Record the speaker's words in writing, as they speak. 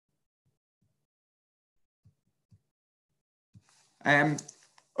Um,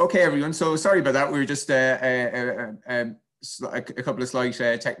 okay, everyone. So sorry about that. We were just a couple of slight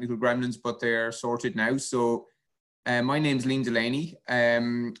technical gremlins, but they're sorted now. So my name's Delaney.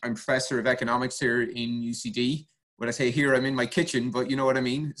 I'm professor of economics here in UCD. When I say here, I'm in my kitchen, but you know what I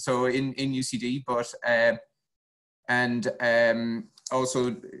mean. So in UCD, but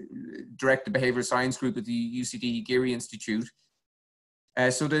also direct the behavioral science group at the UCD Geary Institute.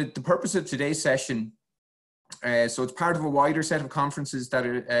 So the purpose of today's session, so it's part of a wider set of conferences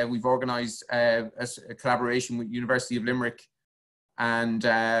that we've organised as a collaboration with University of Limerick and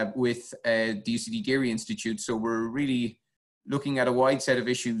with the UCD Geary Institute. So we're really looking at a wide set of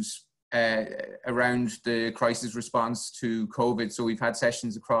issues around the crisis response to COVID. So we've had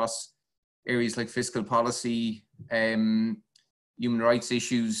sessions across areas like fiscal policy, human rights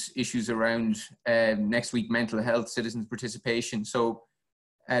issues around next week mental health, citizens participation. So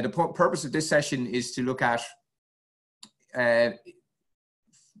the purpose of this session is to look at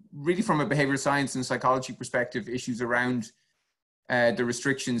really from a behavioral science and psychology perspective, issues around the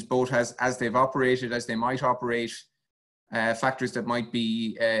restrictions, both as they've operated, as they might operate, factors that might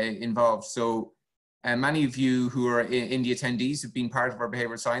be involved. So many of you who are in the attendees have been part of our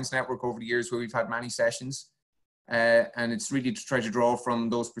behavioral science network over the years, where we've had many sessions, and it's really to try to draw from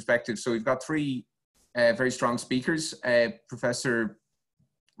those perspectives. So we've got three very strong speakers, Professor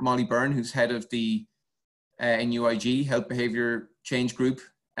Molly Byrne, who's head of the NUIG Health Behaviour Change Group,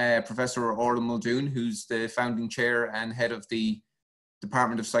 Professor Orla Muldoon, who's the founding chair and head of the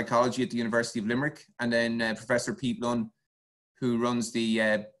Department of Psychology at the University of Limerick, and then Professor Pete Lunn, who runs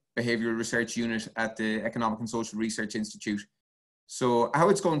the Behavioural Research Unit at the Economic and Social Research Institute. So how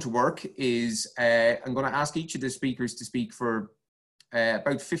it's going to work is I'm going to ask each of the speakers to speak for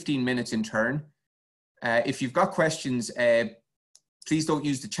about 15 minutes in turn. If you've got questions, please don't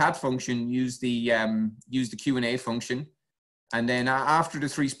use the chat function, use the Q&A function. And then after the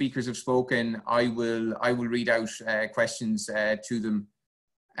three speakers have spoken, I will read out questions to them.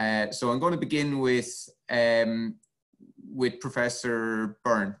 So I'm going to begin with Professor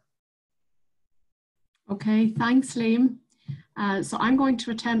Byrne. Okay, thanks, Liam. So I'm going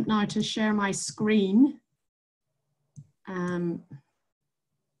to attempt now to share my screen.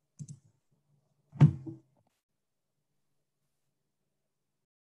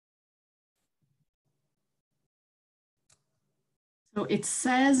 So it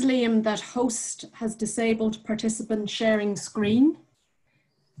says, Liam, that host has disabled participant sharing screen.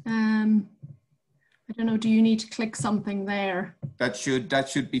 I don't know, do you need to click something there? That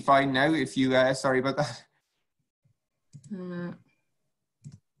should be fine now. If you, sorry about that.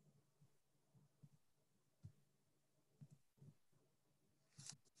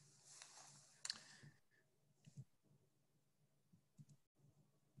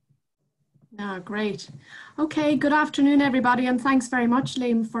 Great. Okay, good afternoon, everybody, and thanks very much,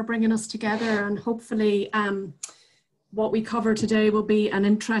 Liam, for bringing us together. And hopefully what we cover today will be an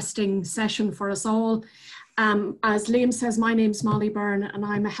interesting session for us all. As Liam says, my name's Molly Byrne, and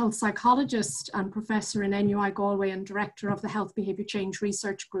I'm a health psychologist and professor in NUI Galway and director of the Health Behaviour Change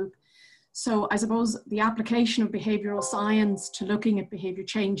Research Group. So I suppose the application of behavioural science to looking at behaviour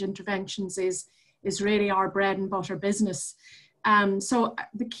change interventions is really our bread and butter business. So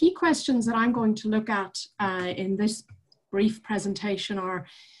the key questions that I'm going to look at in this brief presentation are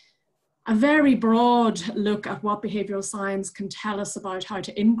a very broad look at what behavioural science can tell us about how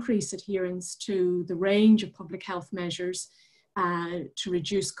to increase adherence to the range of public health measures to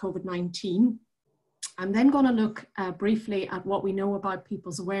reduce COVID-19. I'm then going to look briefly at what we know about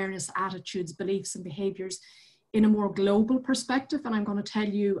people's awareness, attitudes, beliefs and behaviours in a more global perspective, and I'm going to tell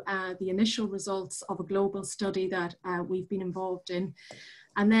you the initial results of a global study that we've been involved in.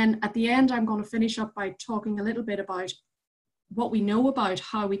 And then at the end, I'm going to finish up by talking a little bit about what we know about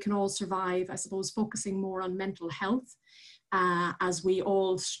how we can all survive, I suppose focusing more on mental health as we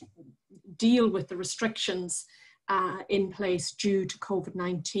all deal with the restrictions in place due to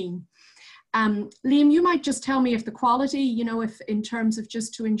COVID-19. Liam, you might just tell me if the quality, you know, if in terms of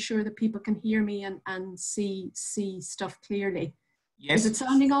just to ensure that people can hear me and see stuff clearly. Yes. Is it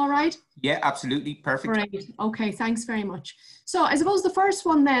sounding all right? Yeah, absolutely. Perfect. Great. Okay, thanks very much. So I suppose the first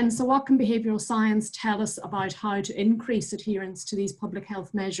one then, so what can behavioural science tell us about how to increase adherence to these public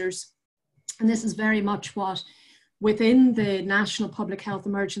health measures? And this is very much what within the National Public Health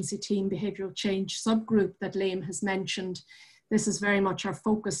Emergency Team Behavioural Change subgroup that Liam has mentioned, this is very much our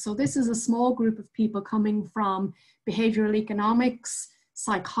focus. So this is a small group of people coming from behavioural economics,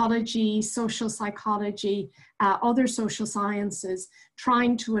 psychology, social psychology, other social sciences,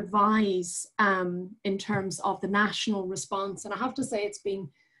 trying to advise in terms of the national response. And I have to say it's been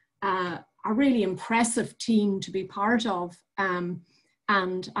a really impressive team to be part of.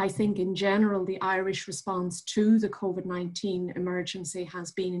 And I think in general, the Irish response to the COVID-19 emergency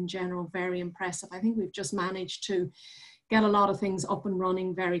has been in general very impressive. I think we've just managed to get a lot of things up and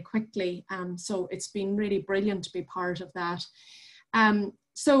running very quickly. So it's been really brilliant to be part of that.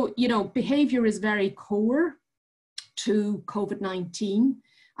 So, you know, behaviour is very core to COVID-19.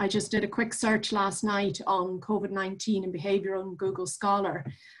 I just did a quick search last night on COVID-19 and behaviour on Google Scholar.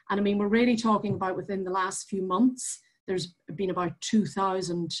 And I mean, we're really talking about within the last few months, there's been about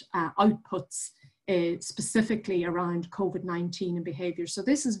 2,000 outputs specifically around COVID-19 and behaviour. So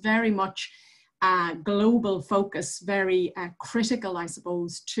this is very much global focus, very critical, I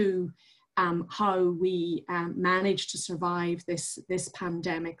suppose, to how we manage to survive this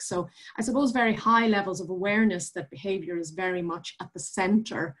pandemic. So I suppose very high levels of awareness that behaviour is very much at the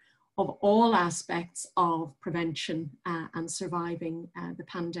centre of all aspects of prevention and surviving the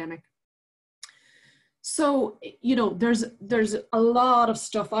pandemic. So, you know, there's a lot of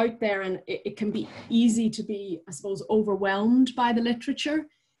stuff out there, and it can be easy to be, I suppose, overwhelmed by the literature.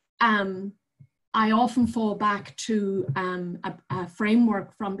 I often fall back to a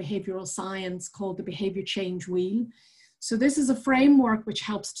framework from behavioural science called the Behaviour Change Wheel. So this is a framework which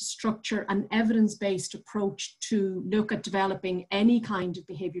helps to structure an evidence-based approach to look at developing any kind of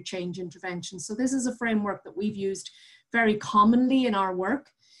behaviour change intervention. So this is a framework that we've used very commonly in our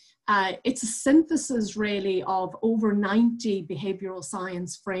work. It's a synthesis really of over 90 behavioural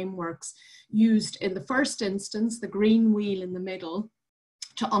science frameworks used in the first instance, the green wheel in the middle,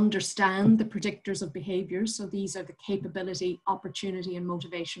 to understand the predictors of behaviour. So these are the capability, opportunity and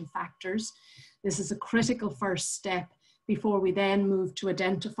motivation factors. This is a critical first step before we then move to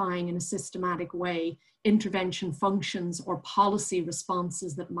identifying in a systematic way intervention functions or policy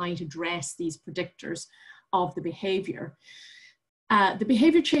responses that might address these predictors of the behaviour. The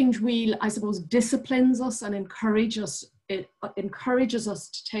behaviour change wheel, I suppose, disciplines us and encourages us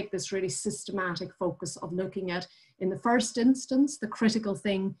to take this really systematic focus of looking at, in the first instance, the critical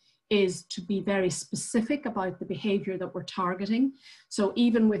thing is to be very specific about the behaviour that we're targeting. So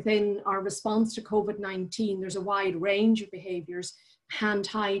even within our response to COVID-19, there's a wide range of behaviours: hand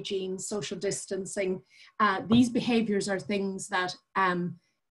hygiene, social distancing. These behaviours are things that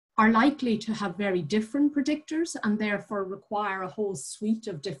are likely to have very different predictors and therefore require a whole suite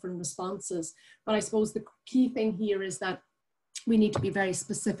of different responses. But I suppose the key thing here is that we need to be very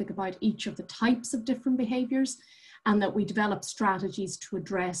specific about each of the types of different behaviours, and that we develop strategies to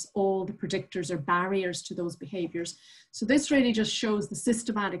address all the predictors or barriers to those behaviours. So this really just shows the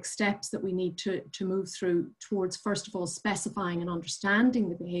systematic steps that we need to move through towards, first of all, specifying and understanding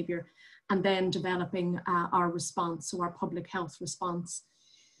the behaviour, and then developing our response, so our public health response.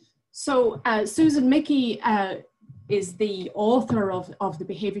 So Susan Mickey is the author of the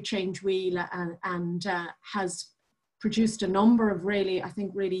Behaviour Change Wheel and has produced a number of really, I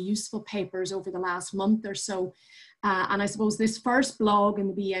think, really useful papers over the last month or so. And I suppose this first blog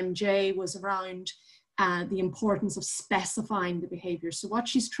in the BMJ was around the importance of specifying the behaviours. So what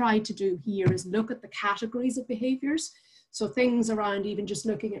she's tried to do here is look at the categories of behaviours. So things around even just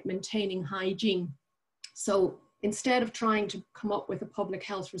looking at maintaining hygiene. So instead of trying to come up with a public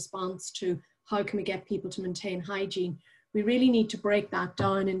health response to how can we get people to maintain hygiene, we really need to break that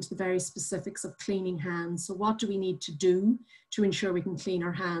down into the very specifics of cleaning hands. So what do we need to do to ensure we can clean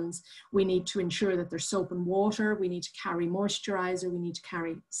our hands? We need to ensure that there's soap and water. We need to carry moisturizer. We need to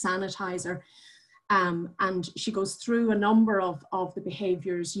carry sanitizer. And she goes through a number of the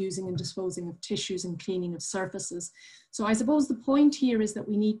behaviours: using and disposing of tissues and cleaning of surfaces. So I suppose the point here is that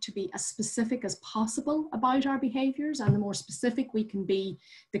we need to be as specific as possible about our behaviours, and the more specific we can be,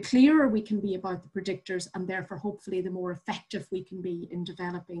 the clearer we can be about the predictors, and therefore hopefully the more effective we can be in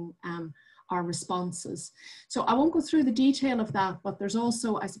developing our responses. So I won't go through the detail of that, but there's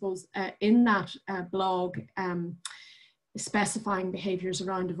also, I suppose, in that blog, specifying behaviours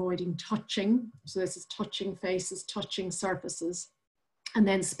around avoiding touching. So this is touching faces, touching surfaces, and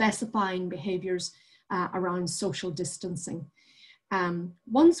then specifying behaviours around social distancing.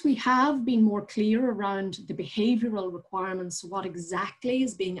 Once we have been more clear around the behavioural requirements, what exactly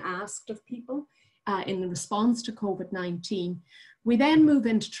is being asked of people in the response to COVID-19, we then move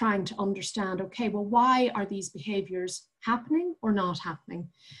into trying to understand, okay, well, why are these behaviours happening or not happening?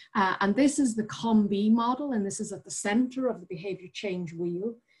 And this is the COM-B model, and this is at the centre of the behaviour change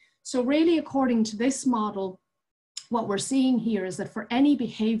wheel. So really, according to this model, what we're seeing here is that for any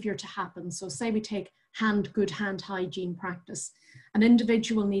behaviour to happen, so say we take good hand hygiene practice, an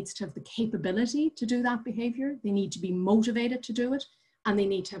individual needs to have the capability to do that behaviour. They need to be motivated to do it, and they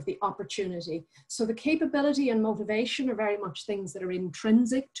need to have the opportunity. So the capability and motivation are very much things that are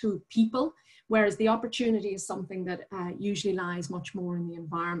intrinsic to people, whereas the opportunity is something that usually lies much more in the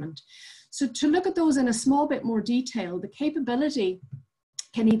environment. So to look at those in a small bit more detail, the capability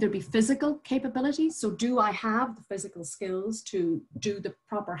can either be physical capability. So do I have the physical skills to do the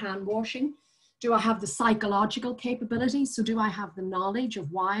proper hand washing? Do I have the psychological capability? So do I have the knowledge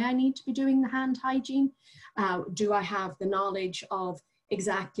of why I need to be doing the hand hygiene? Do I have the knowledge of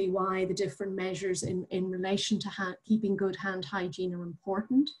exactly why the different measures in relation to keeping good hand hygiene are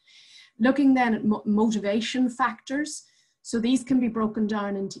important? Looking then at motivation factors. So these can be broken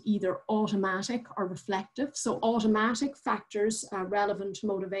down into either automatic or reflective. So automatic factors relevant to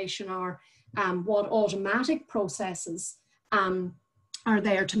motivation are what automatic processes are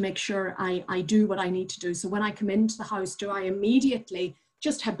there to make sure I do what I need to do. So when I come into the house, do I immediately,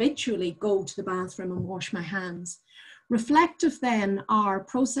 just habitually go to the bathroom and wash my hands? Reflective then are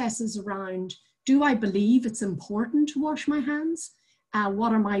processes around, do I believe it's important to wash my hands?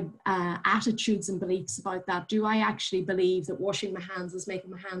 What are my attitudes and beliefs about that? Do I actually believe that washing my hands is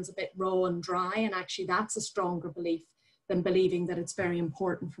making my hands a bit raw and dry? And actually that's a stronger belief than believing that it's very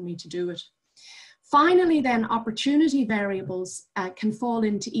important for me to do it. Finally then, opportunity variables can fall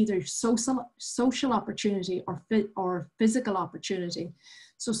into either social opportunity or physical opportunity.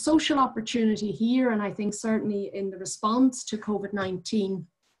 So social opportunity here, and I think certainly in the response to COVID-19,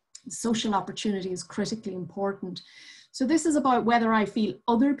 social opportunity is critically important. So this is about whether I feel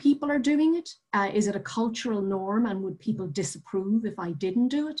other people are doing it. Is it a cultural norm, and would people disapprove if I didn't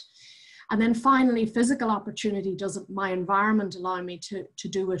do it? And then finally, physical opportunity, does my environment allow me to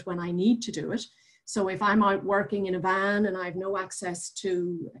do it when I need to do it? So if I'm out working in a van and I have no access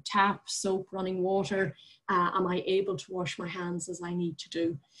to a tap, soap, running water, am I able to wash my hands as I need to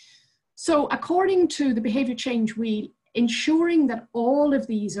do? So according to the behaviour change wheel, ensuring that all of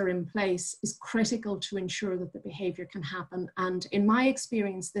these are in place is critical to ensure that the behaviour can happen. And in my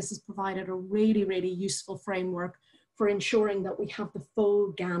experience, this has provided a really, really useful framework for ensuring that we have the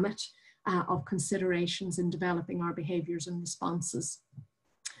full gamut of considerations in developing our behaviours and responses.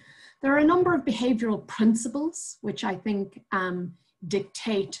 There are a number of behavioural principles which I think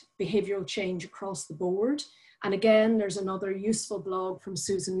dictate behavioural change across the board. And again, there's another useful blog from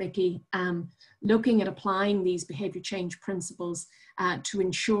Susan Mickey looking at applying these behaviour change principles to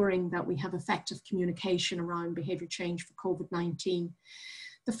ensuring that we have effective communication around behaviour change for COVID-19.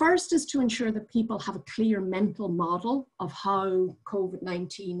 The first is to ensure that people have a clear mental model of how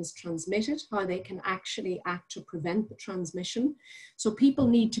COVID-19 is transmitted, how they can actually act to prevent the transmission. So people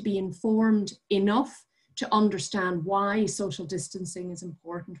need to be informed enough to understand why social distancing is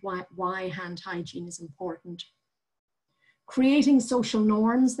important, why hand hygiene is important. Creating social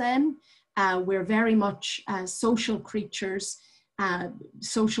norms then, we're very much social creatures.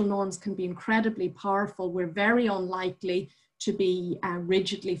 Social norms can be incredibly powerful. We're very unlikely to be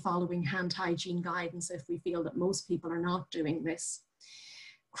rigidly following hand hygiene guidance if we feel that most people are not doing this.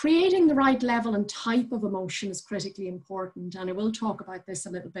 Creating the right level and type of emotion is critically important, and I will talk about this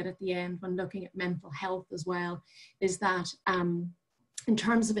a little bit at the end when looking at mental health as well, is that in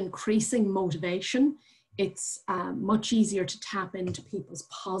terms of increasing motivation, it's much easier to tap into people's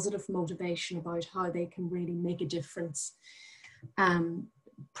positive motivation about how they can really make a difference.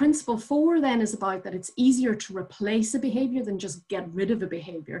 Principle 4 then is about that it's easier to replace a behavior than just get rid of a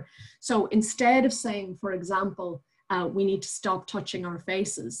behavior. So instead of saying, for example, we need to stop touching our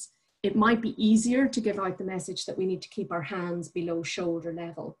faces, it might be easier to give out the message that we need to keep our hands below shoulder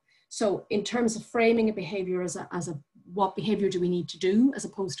level. So in terms of framing a behavior as a what behavior do we need to do, as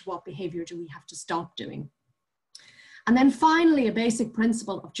opposed to what behavior do we have to stop doing. And then finally, a basic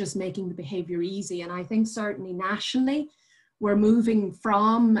principle of just making the behavior easy. And I think certainly nationally, we're moving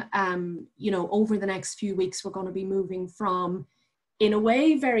from, over the next few weeks, we're going to be moving from, in a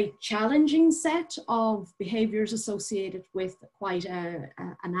way, very challenging set of behaviours associated with quite an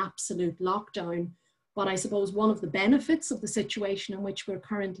absolute lockdown. But I suppose one of the benefits of the situation in which we're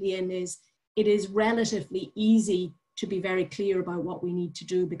currently in is it is relatively easy to be very clear about what we need to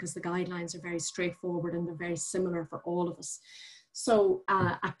do because the guidelines are very straightforward and they're very similar for all of us. So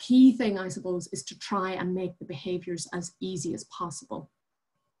a key thing, I suppose, is to try and make the behaviours as easy as possible.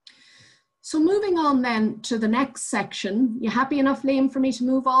 So moving on then to the next section. You happy enough, Liam, for me to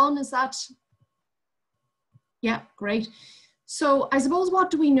move on? Is that? Yeah, great. So I suppose, what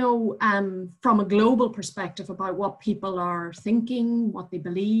do we know from a global perspective about what people are thinking, what they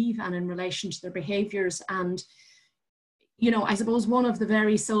believe, and in relation to their behaviours? And I suppose one of the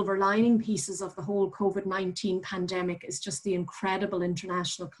very silver lining pieces of the whole COVID-19 pandemic is just the incredible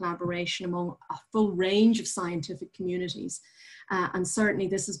international collaboration among a full range of scientific communities. And certainly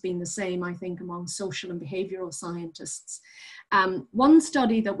this has been the same, I think, among social and behavioural scientists. One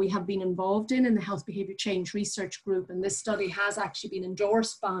study that we have been involved in the Health Behaviour Change Research Group, and this study has actually been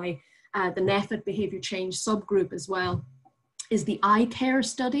endorsed by the NEFIT Behaviour Change subgroup as well, is the iCare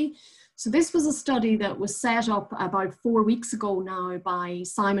study. So this was a study that was set up about 4 weeks ago now by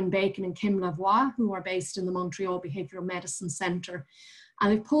Simon Bacon and Kim Lavoie, who are based in the Montreal Behavioural Medicine Centre.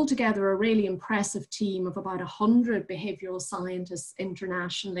 And they've pulled together a really impressive team of about 100 behavioural scientists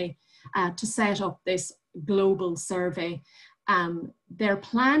internationally to set up this global survey. They're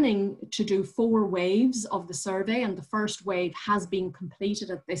planning to do 4 waves of the survey, and the first wave has been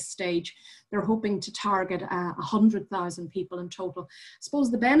completed at this stage. They're hoping to target 100,000 people in total. I suppose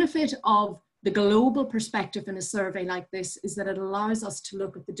the benefit of the global perspective in a survey like this is that it allows us to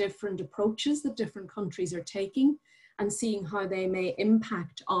look at the different approaches that different countries are taking and seeing how they may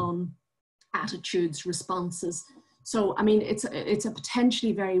impact on attitudes, responses. So, I mean, it's a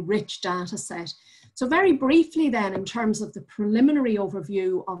potentially very rich data set. So very briefly then, in terms of the preliminary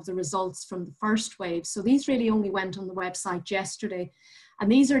overview of the results from the first wave. So these really only went on the website yesterday.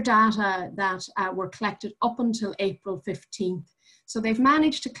 And these are data that were collected up until April 15th. So they've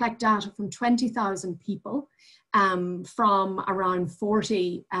managed to collect data from 20,000 people from around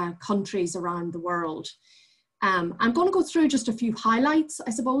 40 countries around the world. I'm going to go through just a few highlights,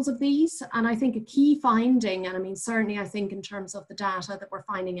 I suppose, of these. And I think a key finding, and I mean, certainly I think in terms of the data that we're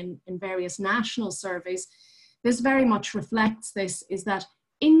finding in various national surveys, this very much reflects this, is that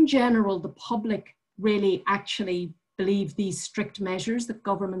in general, the public really actually believe these strict measures that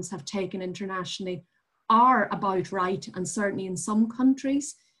governments have taken internationally are about right. And certainly in some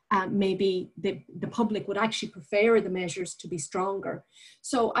countries, maybe the public would actually prefer the measures to be stronger.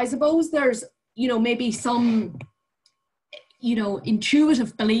 So I suppose there's, you know, maybe some, you know,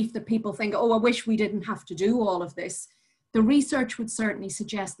 intuitive belief that people think, oh, I wish we didn't have to do all of this. The research would certainly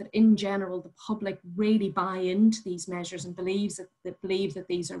suggest that in general, the public really buy into these measures and believe that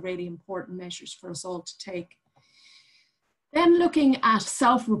these are really important measures for us all to take. Then looking at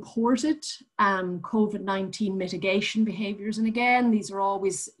self-reported COVID-19 mitigation behaviours, and again, these are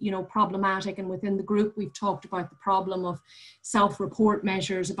always, you know, problematic. And within the group, we've talked about the problem of self-report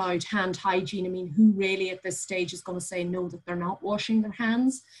measures about hand hygiene. I mean, who really at this stage is going to say no, that they're not washing their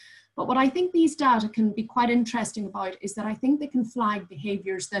hands? But what I think these data can be quite interesting about is that I think they can flag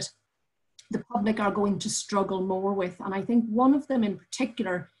behaviours that the public are going to struggle more with. And I think one of them in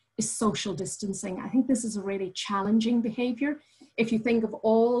particular is social distancing. I think this is a really challenging behaviour. If you think of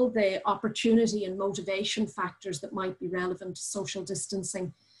all the opportunity and motivation factors that might be relevant to social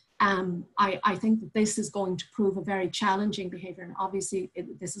distancing, I think that this is going to prove a very challenging behaviour. And obviously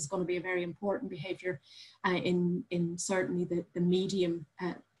this is going to be a very important behaviour in certainly the medium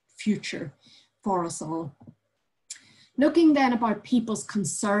future for us all. Looking then about people's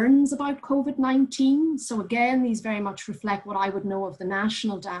concerns about COVID-19. So again, these very much reflect what I would know of the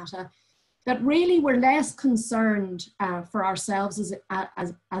national data, that really we're less concerned for ourselves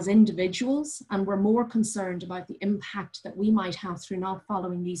as individuals, and we're more concerned about the impact that we might have through not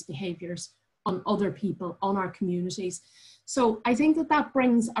following these behaviours on other people, on our communities. So I think that that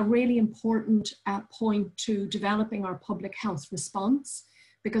brings a really important point to developing our public health response.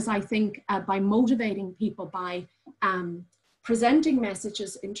 Because I think by motivating people, by presenting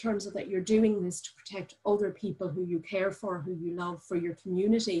messages in terms of that you're doing this to protect other people who you care for, who you love, for your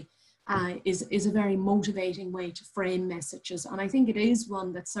community, is a very motivating way to frame messages. And I think it is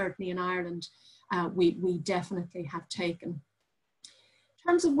one that certainly in Ireland, we definitely have taken. In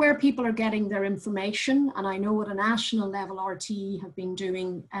terms of where people are getting their information, and I know at a national level, RTE have been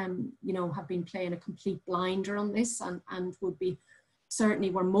doing, you know, have been playing a complete blinder on this, and would be certainly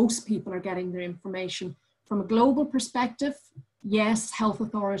where most people are getting their information. From a global perspective, yes, health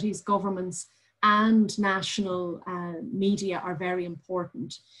authorities, governments, and national media are very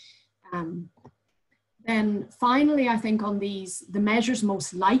important. Then finally, I think on these, the measures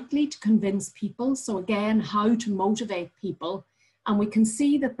most likely to convince people. So again, how to motivate people. And we can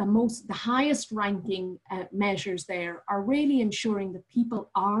see that the highest ranking measures there are really ensuring that people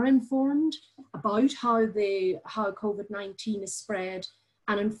are informed about how COVID-19 is spread,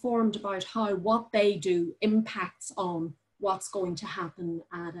 and informed about how what they do impacts on what's going to happen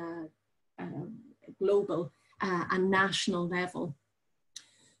at a global and national level.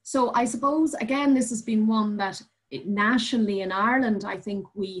 So I suppose, again, this has been one that nationally in Ireland, I think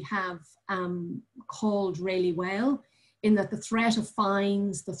we have called really well, in that the threat of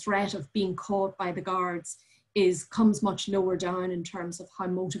fines, the threat of being caught by the guards comes much lower down in terms of how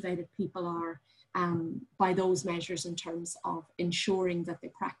motivated people are by those measures in terms of ensuring that they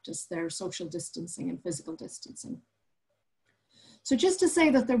practice their social distancing and physical distancing. So just to say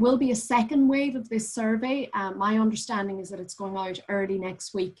that there will be a second wave of this survey. My understanding is that it's going out early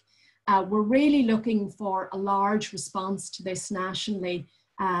next week. We're really looking for a large response to this nationally.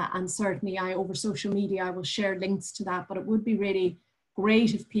 And certainly over social media, I will share links to that, but it would be really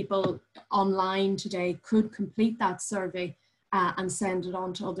great if people online today could complete that survey and send it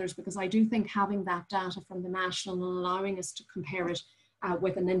on to others, because I do think having that data from the national and allowing us to compare it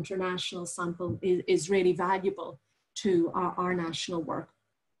with an international sample is really valuable to our national work.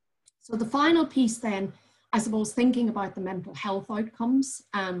 So the final piece then, I suppose, thinking about the mental health outcomes.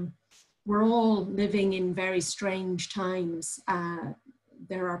 We're all living in very strange times.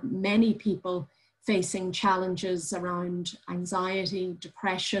 There are many people facing challenges around anxiety,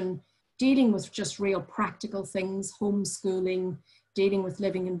 depression, dealing with just real practical things, homeschooling, dealing with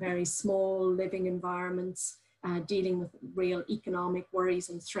living in very small living environments, dealing with real economic worries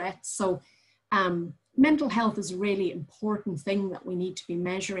and threats. So mental health is a really important thing that we need to be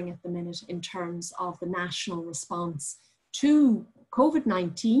measuring at the minute in terms of the national response to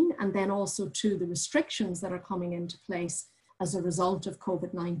COVID-19 and then also to the restrictions that are coming into place as a result of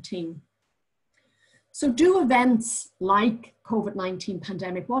COVID-19. So do events like COVID-19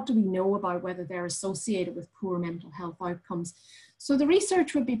 pandemic, what do we know about whether they're associated with poor mental health outcomes? So the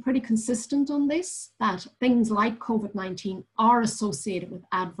research would be pretty consistent on this, that things like COVID-19 are associated with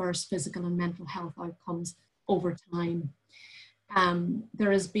adverse physical and mental health outcomes over time.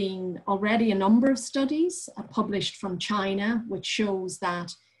 There has been already a number of studies published from China, which shows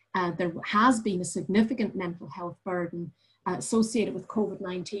that there has been a significant mental health burden associated with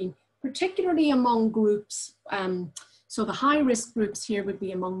COVID-19, particularly among groups. So the high risk groups here would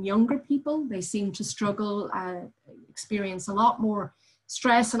be among younger people. They seem to struggle, experience a lot more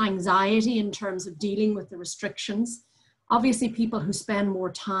stress and anxiety in terms of dealing with the restrictions. Obviously people who spend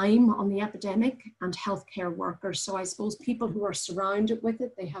more time on the epidemic and healthcare workers. So I suppose people who are surrounded with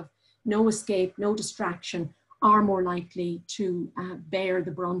it, they have no escape, no distraction, are more likely to bear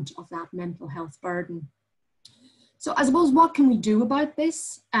the brunt of that mental health burden. So I suppose what can we do about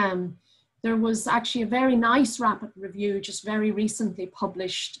this? There was actually a very nice rapid review just very recently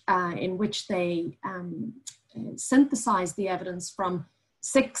published in which they synthesized the evidence from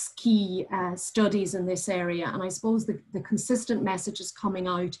 6 key studies in this area. And I suppose the consistent messages coming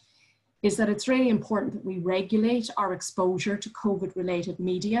out is that it's really important that we regulate our exposure to COVID-related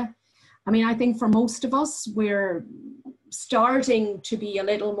media. I mean, I think for most of us, we're starting to be a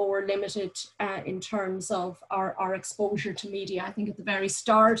little more limited in terms of our exposure to media. I think at the very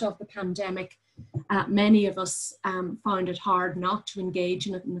start of the pandemic, many of us found it hard not to engage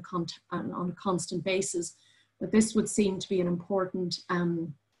in it on a constant basis. But this would seem to be an important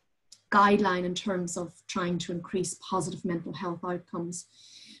guideline in terms of trying to increase positive mental health outcomes.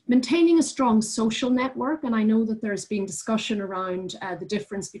 Maintaining a strong social network, and I know that there's been discussion around the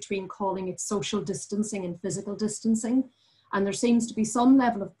difference between calling it social distancing and physical distancing. And there seems to be some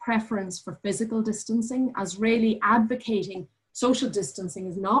level of preference for physical distancing, as really advocating social distancing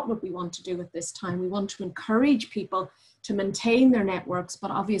is not what we want to do at this time. We want to encourage people to maintain their networks,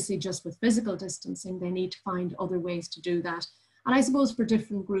 but obviously just with physical distancing, they need to find other ways to do that. And I suppose for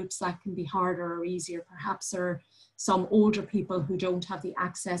different groups that can be harder or easier. Perhaps there are some older people who don't have the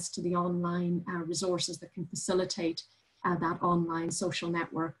access to the online resources that can facilitate that online social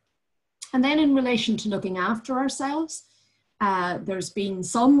network. And then in relation to looking after ourselves, there's been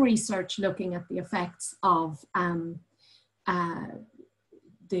some research looking at the effects of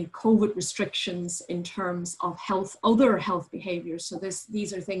the COVID restrictions in terms of health, other health behaviors. So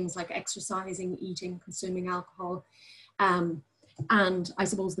these are things like exercising, eating, consuming alcohol. And I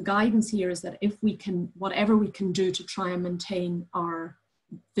suppose the guidance here is that if we can, whatever we can do to try and maintain our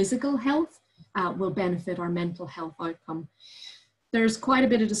physical health will benefit our mental health outcome. There's quite a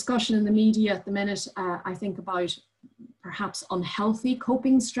bit of discussion in the media at the minute, I think, about perhaps unhealthy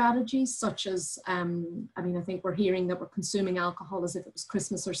coping strategies, such as, I mean, I think we're hearing that we're consuming alcohol as if it was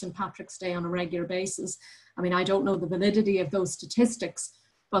Christmas or St. Patrick's Day on a regular basis. I mean, I don't know the validity of those statistics,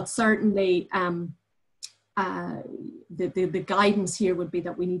 but certainly the guidance here would be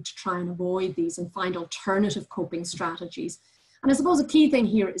that we need to try and avoid these and find alternative coping strategies. And I suppose a key thing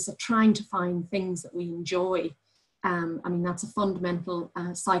here is that trying to find things that we enjoy. I mean, that's a fundamental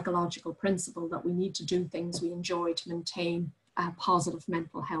psychological principle that we need to do things we enjoy to maintain positive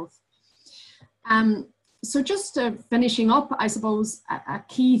mental health. So just finishing up, I suppose a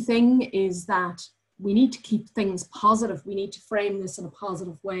key thing is that we need to keep things positive. We need to frame this in a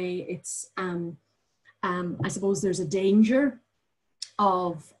positive way. It's, I suppose there's a danger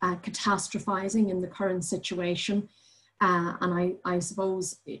of catastrophizing in the current situation. And I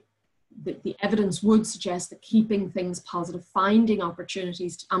suppose the evidence would suggest that keeping things positive, finding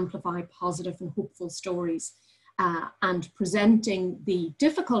opportunities to amplify positive and hopeful stories, and presenting the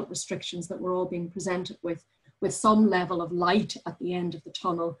difficult restrictions that we're all being presented with some level of light at the end of the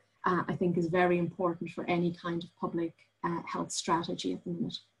tunnel, I think is very important for any kind of public health strategy at the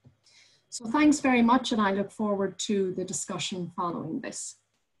minute. So thanks very much, and I look forward to the discussion following this.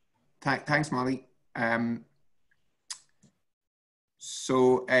 Thanks, Molly.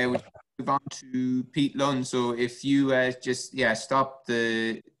 So we'll move on to Pete Lunn. So if you just stop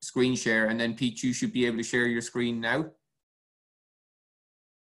the screen share, and then Pete, you should be able to share your screen now.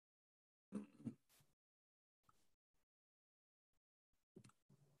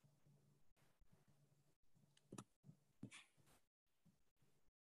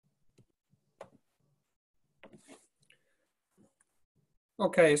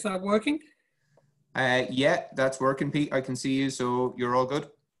 Okay, is that working? Yeah, that's working, Pete. I can see you, so you're all good.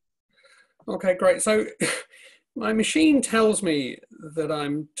 Okay, great. So my machine tells me that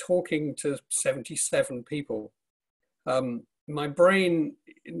I'm talking to 77 people. My brain,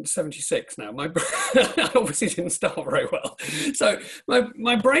 76 now, my obviously didn't start very well. So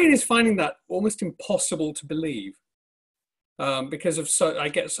my brain is finding that almost impossible to believe. Because of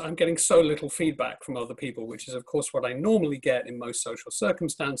I'm getting so little feedback from other people, which is of course what I normally get in most social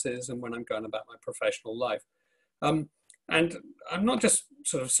circumstances and when I'm going about my professional life. And I'm not just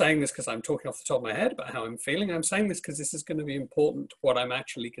sort of saying this because I'm talking off the top of my head about how I'm feeling. I'm saying this because this is going to be important to what I'm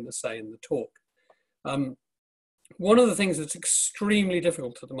actually going to say in the talk. One of the things that's extremely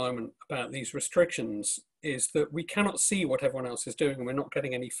difficult at the moment about these restrictions is that we cannot see what everyone else is doing and we're not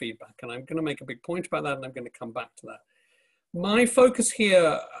getting any feedback. And I'm going to make a big point about that, and I'm going to come back to that. My focus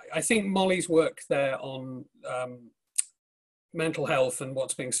here, I think Molly's work there on mental health and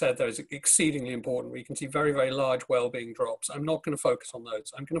what's being said there is exceedingly important. We can see very, very large well-being drops. I'm not going to focus on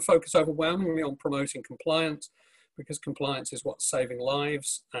those. I'm going to focus overwhelmingly on promoting compliance, because compliance is what's saving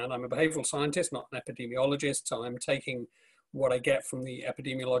lives. And I'm a behavioral scientist, not an epidemiologist. So I'm taking what I get from the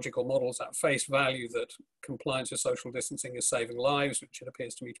epidemiological models at face value, that compliance with social distancing is saving lives, which it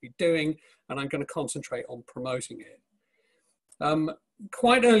appears to me to be doing. And I'm going to concentrate on promoting it.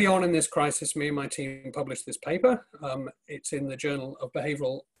 Quite early on in this crisis, me and my team published this paper. It's in the Journal of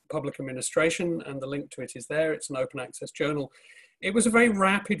Behavioral Public Administration, and the link to it is there. It's an open access journal. It was a very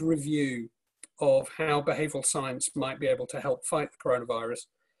rapid review of how behavioral science might be able to help fight the coronavirus.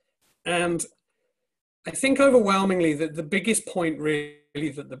 And I think overwhelmingly that the biggest point really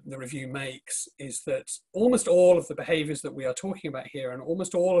that the review makes is that almost all of the behaviors that we are talking about here and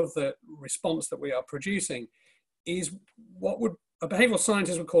almost all of the response that we are producing is what a behavioral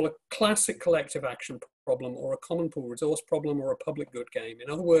scientist would call a classic collective action problem, or a common pool resource problem, or a public good game.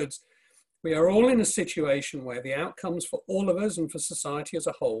 In other words, we are all in a situation where the outcomes for all of us and for society as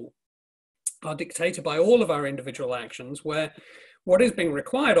a whole are dictated by all of our individual actions, where what is being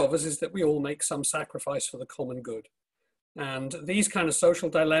required of us is that we all make some sacrifice for the common good. And these kind of social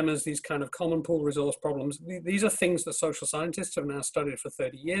dilemmas, these kind of common pool resource problems, these are things that social scientists have now studied for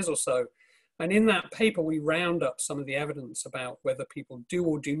 30 years or so. And in that paper, we round up some of the evidence about whether people do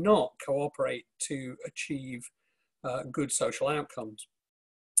or do not cooperate to achieve good social outcomes.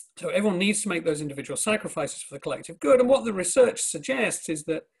 So everyone needs to make those individual sacrifices for the collective good. And what the research suggests is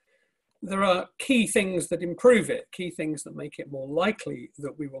that there are key things that improve it, key things that make it more likely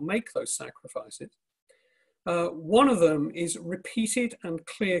that we will make those sacrifices. One of them is repeated and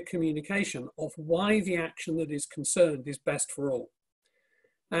clear communication of why the action that is concerned is best for all.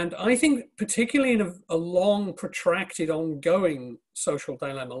 And I think particularly in a long, protracted, ongoing social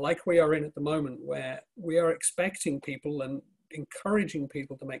dilemma like we are in at the moment, where we are expecting people and encouraging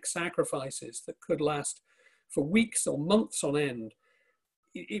people to make sacrifices that could last for weeks or months on end,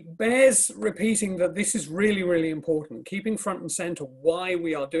 it bears repeating that this is really, really important. Keeping front and center why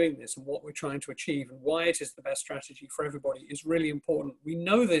we are doing this and what we're trying to achieve and why it is the best strategy for everybody is really important. We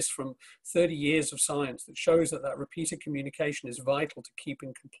know this from 30 years of science that shows that repeated communication is vital to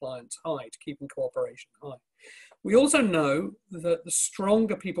keeping compliance high, to keeping cooperation high. We also know that the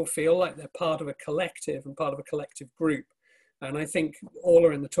stronger people feel like they're part of a collective and part of a collective group, and I think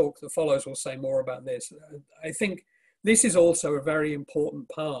Orla in the talk that follows will say more about this. I think this is also a very important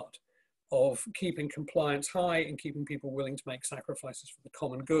part of keeping compliance high and keeping people willing to make sacrifices for the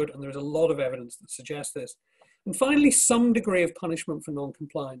common good. And there's a lot of evidence that suggests this. And finally, some degree of punishment for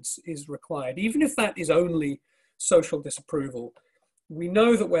non-compliance is required, even if that is only social disapproval. We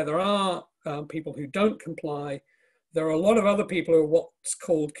know that where there are people who don't comply, There are a lot of other people who are what's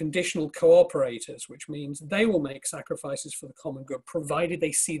called conditional cooperators, which means they will make sacrifices for the common good, provided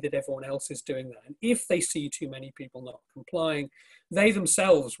they see that everyone else is doing that. And if they see too many people not complying, they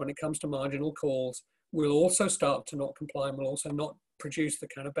themselves, when it comes to marginal calls, will also start to not comply and will also not produce the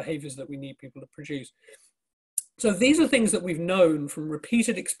kind of behaviors that we need people to produce. So these are things that we've known from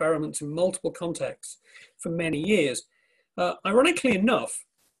repeated experiments in multiple contexts for many years. Ironically enough,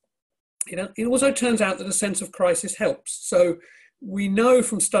 it also turns out that a sense of crisis helps. So we know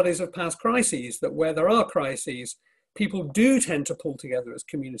from studies of past crises that where there are crises, people do tend to pull together as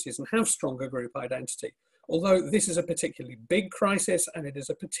communities and have stronger group identity. Although this is a particularly big crisis and it is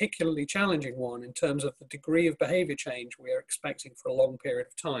a particularly challenging one in terms of the degree of behavior change we are expecting for a long period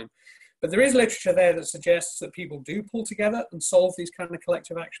of time. But there is literature there that suggests that people do pull together and solve these kind of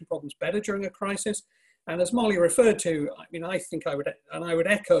collective action problems better during a crisis. And as Molly referred to, I mean, I think I would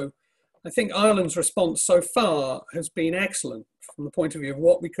echo, I think Ireland's response so far has been excellent from the point of view of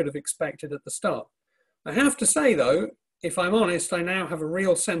what we could have expected at the start. I have to say though, if I'm honest, I now have a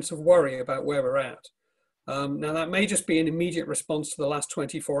real sense of worry about where we're at. Now that may just be an immediate response to the last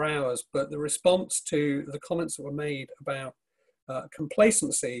 24 hours, but the response to the comments that were made about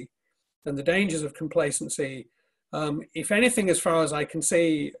complacency and the dangers of complacency, if anything, as far as I can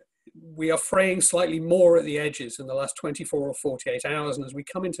see, we are fraying slightly more at the edges in the last 24 or 48 hours. And as we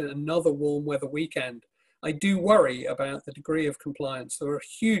come into another warm weather weekend, I do worry about the degree of compliance. There are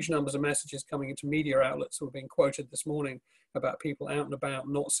huge numbers of messages coming into media outlets that were being quoted this morning about people out and about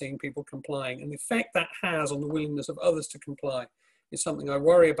not seeing people complying. And the effect that has on the willingness of others to comply is something I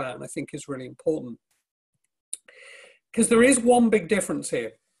worry about and I think is really important. Because there is one big difference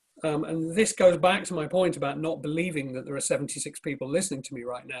here. And this goes back to my point about not believing that there are 76 people listening to me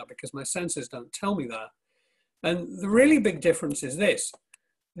right now because my senses don't tell me that. And the really big difference is this.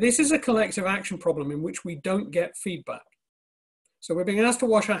 This is a collective action problem in which we don't get feedback. So we're being asked to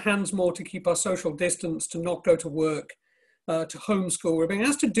wash our hands more, to keep our social distance, to not go to work, to homeschool. We're being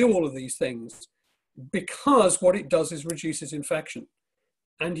asked to do all of these things because what it does is reduces infection.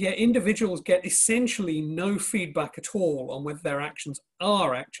 And yet individuals get essentially no feedback at all on whether their actions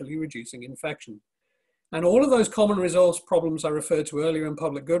are actually reducing infection. And all of those common resource problems I referred to earlier and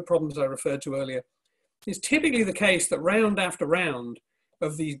public good problems I referred to earlier, it's typically the case that round after round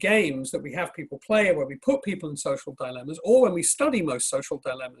of these games that we have people play, where we put people in social dilemmas, or when we study most social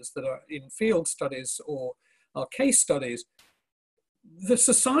dilemmas that are in field studies or our case studies, the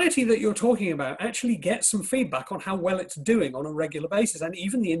society that you're talking about actually gets some feedback on how well it's doing on a regular basis. And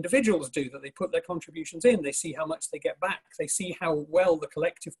even the individuals do that. They put their contributions in, they see how much they get back, they see how well the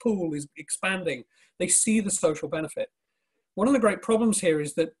collective pool is expanding, they see the social benefit. One of the great problems here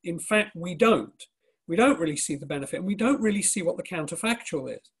is that in fact we don't really see the benefit, and we don't really see what the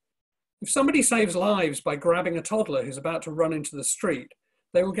counterfactual is. If somebody saves lives by grabbing a toddler who's about to run into the street,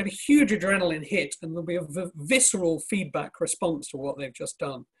 they will get a huge adrenaline hit and there'll be a visceral feedback response to what they've just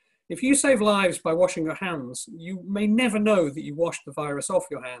done. If you save lives by washing your hands, you may never know that you washed the virus off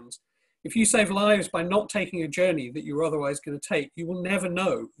your hands. If you save lives by not taking a journey that you were otherwise going to take, you will never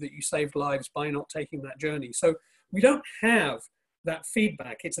know that you saved lives by not taking that journey. So we don't have that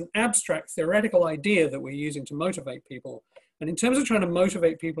feedback. It's an abstract theoretical idea that we're using to motivate people. And in terms of trying to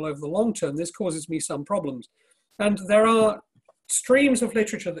motivate people over the long term, this causes me some problems. And there are streams of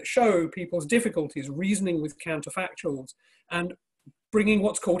literature that show people's difficulties reasoning with counterfactuals and bringing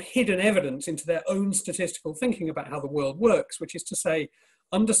what's called hidden evidence into their own statistical thinking about how the world works, which is to say,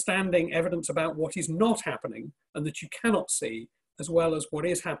 understanding evidence about what is not happening and that you cannot see, as well as what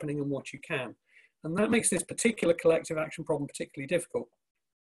is happening and what you can. And that makes this particular collective action problem particularly difficult.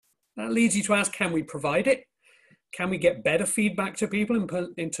 That leads you to ask, can we provide it? Can we get better feedback to people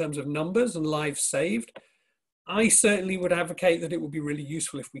in terms of numbers and lives saved? I certainly would advocate that it would be really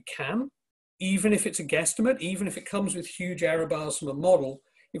useful if we can, even if it's a guesstimate, even if it comes with huge error bars from a model.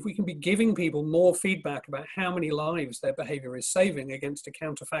 If we can be giving people more feedback about how many lives their behavior is saving against a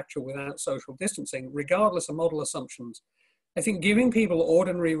counterfactual without social distancing, regardless of model assumptions, I think giving people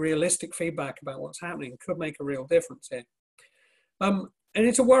ordinary, realistic feedback about what's happening could make a real difference here. And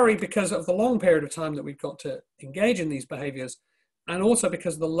it's a worry because of the long period of time that we've got to engage in these behaviors, and also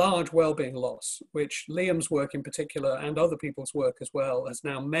because of the large well-being loss, which Liam's work in particular and other people's work as well has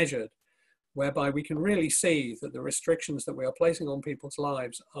now measured, whereby we can really see that the restrictions that we are placing on people's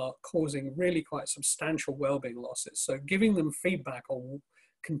lives are causing really quite substantial well-being losses. So giving them feedback on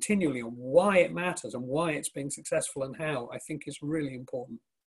continually on why it matters and why it's being successful and how, I think is really important.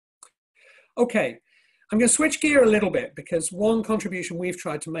 Okay, I'm going to switch gear a little bit because one contribution we've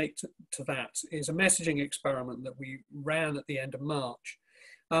tried to make to that is a messaging experiment that we ran at the end of March.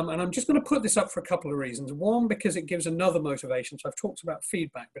 And I'm just going to put this up for a couple of reasons. One, because it gives another motivation. So I've talked about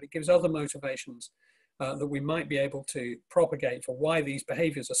feedback, but it gives other motivations that we might be able to propagate for why these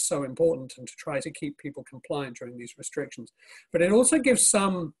behaviors are so important and to try to keep people compliant during these restrictions. But it also gives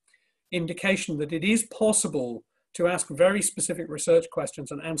some indication that it is possible to ask very specific research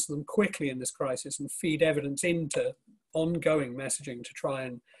questions and answer them quickly in this crisis and feed evidence into ongoing messaging to try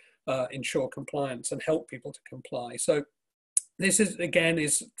and ensure compliance and help people to comply. So this is, again,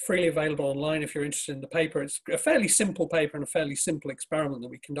 is freely available online if you're interested in the paper. It's a fairly simple paper and a fairly simple experiment that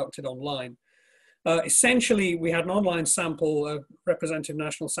we conducted online. Essentially, we had an online sample, a representative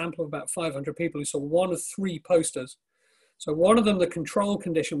national sample of about 500 people who saw one of 3 posters. So one of them, the control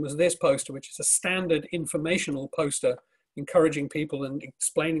condition, was this poster, which is a standard informational poster encouraging people and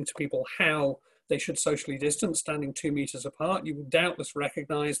explaining to people how they should socially distance, standing 2 meters apart. You will doubtless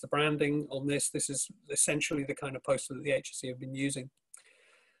recognize the branding on this. This is essentially the kind of poster that the HSE have been using.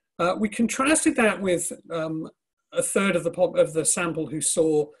 We contrasted that with a third of the sample who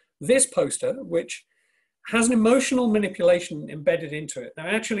saw this poster, which has an emotional manipulation embedded into it. Now,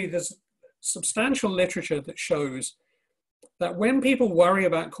 actually, there's substantial literature that shows that when people worry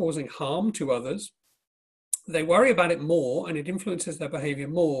about causing harm to others, they worry about it more and it influences their behavior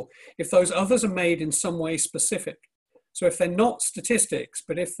more if those others are made in some way specific. So if they're not statistics,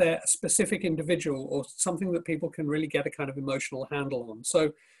 but if they're a specific individual or something that people can really get a kind of emotional handle on.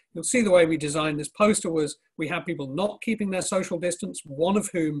 So you'll see the way we designed this poster was we have people not keeping their social distance, one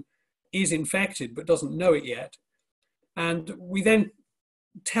of whom is infected but doesn't know it yet. And we then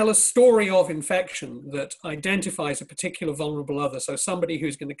tell a story of infection that identifies a particular vulnerable other. So somebody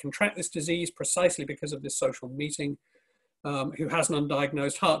who's going to contract this disease precisely because of this social meeting, who has an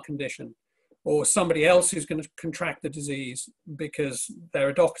undiagnosed heart condition, or somebody else who's going to contract the disease because they're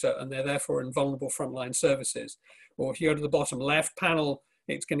a doctor and they're therefore in vulnerable frontline services. Or if you go to the bottom left panel,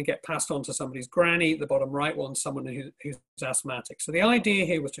 it's going to get passed on to somebody's granny. The bottom right one, someone who's asthmatic. So the idea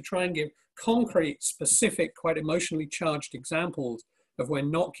here was to try and give concrete, specific, quite emotionally charged examples of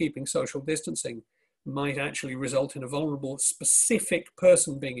when not keeping social distancing might actually result in a vulnerable, specific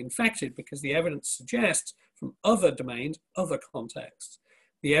person being infected, because the evidence suggests from other domains, other contexts,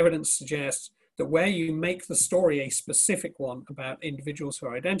 the evidence suggests that where you make the story a specific one about individuals who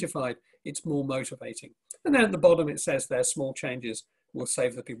are identified, it's more motivating. And then at the bottom it says there, small changes will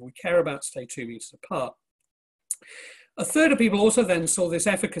save the people we care about, stay 2 meters apart. A third of people also then saw this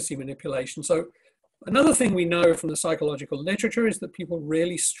efficacy manipulation. So another thing we know from the psychological literature is that people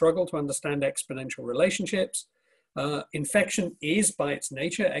really struggle to understand exponential relationships. Infection is by its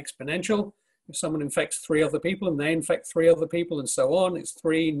nature exponential. If someone infects 3 other people and they infect 3 other people and so on, it's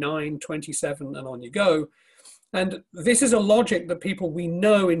 3, 9, 27 and on you go. And this is a logic that people we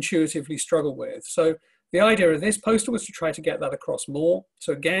know intuitively struggle with. So the idea of this poster was to try to get that across more.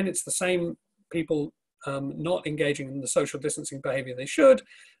 So again, it's the same people not engaging in the social distancing behavior they should.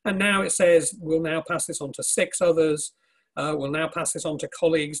 And now it says, we'll now pass this on to 6 others. We'll now pass this on to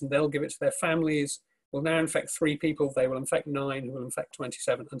colleagues and they'll give it to their families. We'll now infect 3 people. They will infect 9, who will infect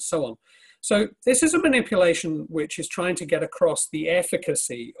 27 and so on. So this is a manipulation which is trying to get across the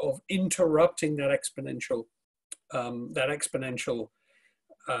efficacy of interrupting that exponential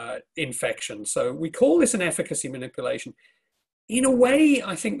infection. So we call this an efficacy manipulation. In a way,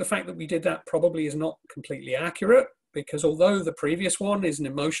 I think the fact that we did that probably is not completely accurate, because although the previous one is an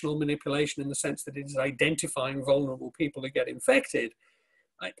emotional manipulation in the sense that it is identifying vulnerable people who get infected,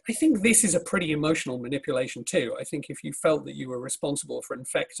 I think this is a pretty emotional manipulation too. I think if you felt that you were responsible for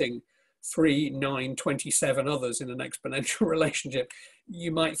infecting 3, 9, 27 others in an exponential relationship,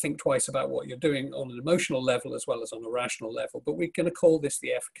 you might think twice about what you're doing on an emotional level as well as on a rational level. But we're going to call this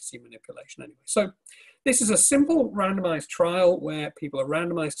the efficacy manipulation anyway. So this is a simple randomized trial where people are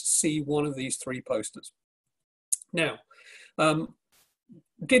randomized to see one of these 3 posters. Now,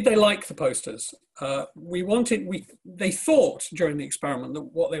 did they like the posters? They thought during the experiment that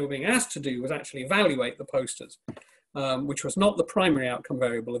what they were being asked to do was actually evaluate the posters, which was not the primary outcome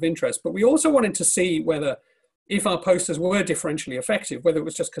variable of interest. But we also wanted to see whether, if our posters were differentially effective, whether it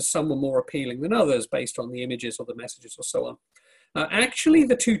was just because some were more appealing than others based on the images or the messages or so on. Actually,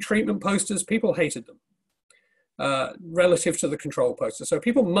 the 2 treatment posters, people hated them relative to the control poster. So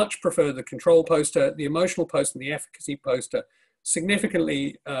people much prefer the control poster, the emotional poster, and the efficacy poster.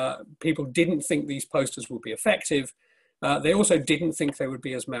 Significantly, people didn't think these posters would be effective. They also didn't think they would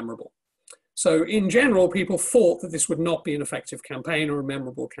be as memorable. So in general, people thought that this would not be an effective campaign or a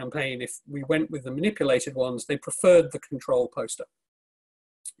memorable campaign. If we went with the manipulated ones, they preferred the control poster.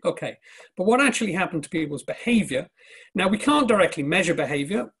 Okay, but what actually happened to people's behavior? Now, we can't directly measure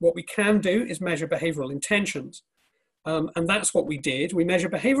behavior. What we can do is measure behavioral intentions. And that's what we did. We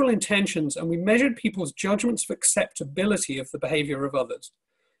measured behavioral intentions, and we measured people's judgments of acceptability of the behavior of others,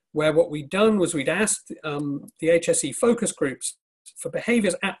 where what we'd done was we'd asked the HSE focus groups for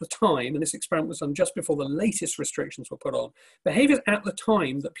behaviors at the time, and this experiment was done just before the latest restrictions were put on, behaviors at the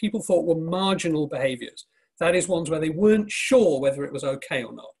time that people thought were marginal behaviors. That is, ones where they weren't sure whether it was okay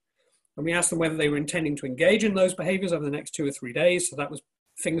or not. And we asked them whether they were intending to engage in those behaviors over the next 2 or 3 days. So that was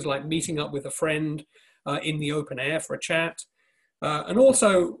things like meeting up with a friend in the open air for a chat. And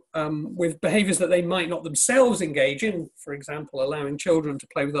also with behaviors that they might not themselves engage in, for example, allowing children to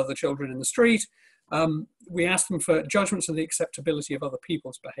play with other children in the street. We asked them for judgments of the acceptability of other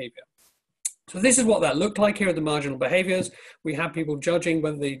people's behavior. So this is what that looked like. Here are the marginal behaviors. We had people judging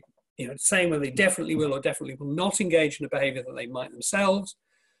whether they, saying whether they definitely will or definitely will not engage in a behavior that they might themselves.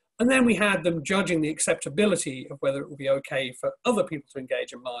 And then we had them judging the acceptability of whether it would be okay for other people to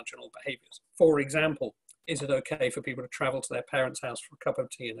engage in marginal behaviors. For example, is it okay for people to travel to their parents' house for a cup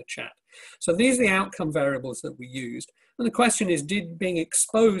of tea and a chat? So these are the outcome variables that we used. And the question is, did being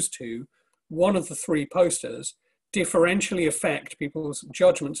exposed to one of the 3 posters differentially affect people's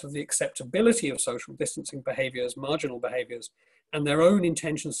judgments of the acceptability of social distancing behaviors, marginal behaviors, and their own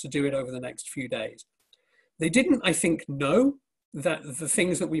intentions to do it over the next few days? They didn't, I think, know that the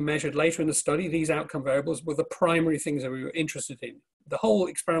things that we measured later in the study, these outcome variables, were the primary things that we were interested in. The whole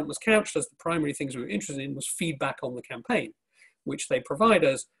experiment was couched as the primary things we were interested in was feedback on the campaign, which they provided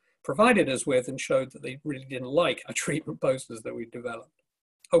us with and showed that they really didn't like our treatment posters that we developed.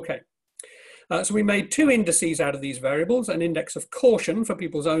 Okay, so we made 2 indices out of these variables, an index of caution for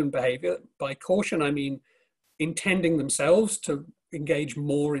people's own behavior. By caution, I mean intending themselves to engage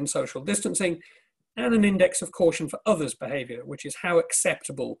more in social distancing, and an index of caution for others' behavior, which is how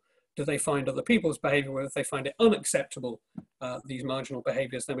acceptable do they find other people's behavior, whether they find it unacceptable, these marginal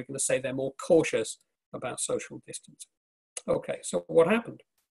behaviors, then we're going to say they're more cautious about social distancing. Okay, so what happened?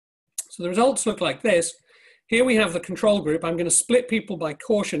 So the results look like this. Here we have the control group. I'm going to split people by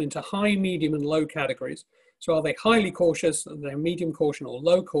caution into high, medium, and low categories. So are they highly cautious, are they medium caution, or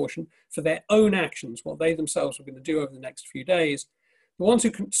low caution for their own actions, what they themselves are going to do over the next few days? The ones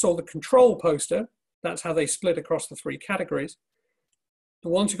who saw the control poster, that's how they split across the 3 categories. The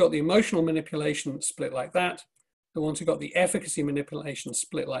ones who got the emotional manipulation split like that. The ones who got the efficacy manipulation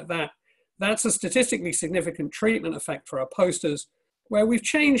split like that. That's a statistically significant treatment effect for our posters, where we've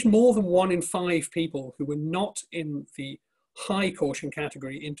changed more than 1 in 5 people who were not in the high caution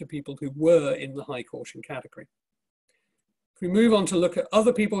category into people who were in the high caution category. If we move on to look at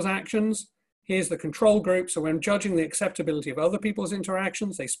other people's actions, here's the control group. So when judging the acceptability of other people's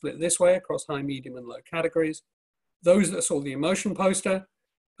interactions, they split this way across high, medium, and low categories. Those that saw the emotion poster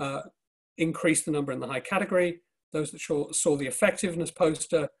increased the number in the high category. Those that saw the effectiveness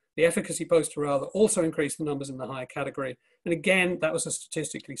poster, the efficacy poster rather, also increased the numbers in the high category. And again, that was a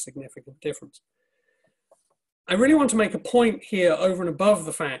statistically significant difference. I really want to make a point here over and above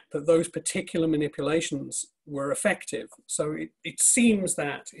the fact that those particular manipulations were effective. So it seems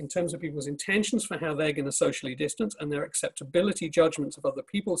that in terms of people's intentions for how they're going to socially distance and their acceptability judgments of other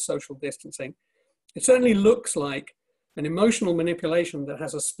people's social distancing, it certainly looks like an emotional manipulation that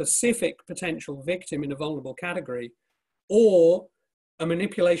has a specific potential victim in a vulnerable category, or a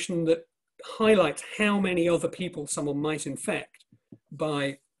manipulation that highlights how many other people someone might infect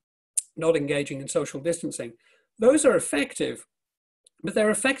by not engaging in social distancing. Those are effective, but they're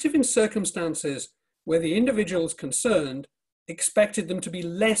effective in circumstances where the individuals concerned expected them to be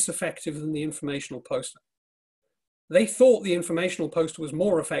less effective than the informational poster. They thought the informational poster was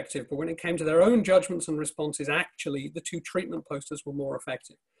more effective, but when it came to their own judgments and responses, actually the 2 treatment posters were more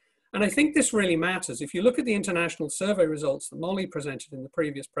effective. And I think this really matters. If you look at the international survey results that Molly presented in the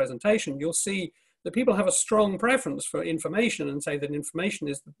previous presentation, you'll see that people have a strong preference for information and say that information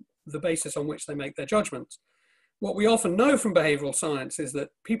is the basis on which they make their judgments. What we often know from behavioral science is that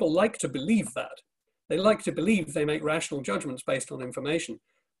people like to believe that. They like to believe they make rational judgments based on information.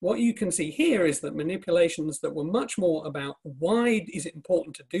 What you can see here is that manipulations that were much more about why is it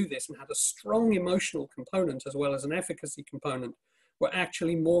important to do this and had a strong emotional component as well as an efficacy component were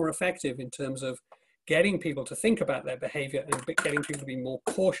actually more effective in terms of getting people to think about their behavior and getting people to be more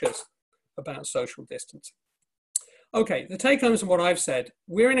cautious about social distancing. Okay, the take homes of what I've said,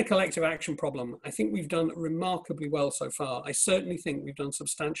 we're in a collective action problem. I think we've done remarkably well so far. I certainly think we've done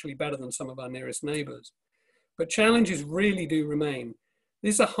substantially better than some of our nearest neighbours. But challenges really do remain.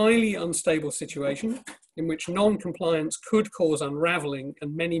 This is a highly unstable situation in which non-compliance could cause unravelling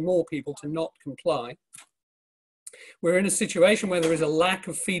and many more people to not comply. We're in a situation where there is a lack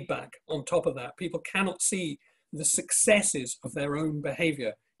of feedback on top of that. People cannot see the successes of their own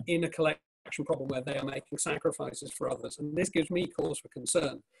behaviour in a collective satisfaction problem where they are making sacrifices for others. And this gives me cause for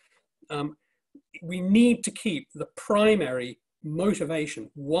concern. We need to keep the primary motivation.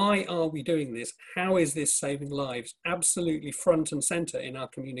 Why are we doing this? How is this saving lives? Absolutely front and center in our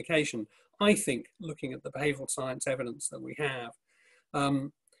communication. I think, looking at the behavioral science evidence that we have.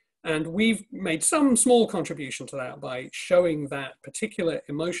 And we've made some small contribution to that by showing that particular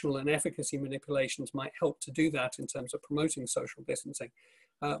emotional and efficacy manipulations might help to do that in terms of promoting social distancing.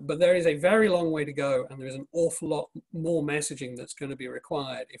 But there is a very long way to go, and there is an awful lot more messaging that's going to be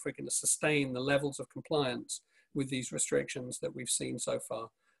required if we're going to sustain the levels of compliance with these restrictions that we've seen so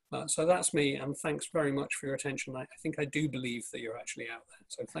far. So that's me, and thanks very much for your attention. I think I do believe that you're actually out there,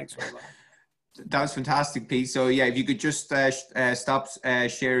 so thanks very much. That was fantastic, Pete. So yeah, if you could just stop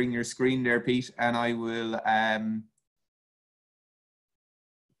sharing your screen there, Pete, and I will, and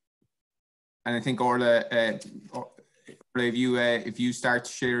I think Orla, if you start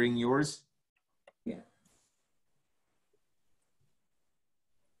sharing yours. Yeah.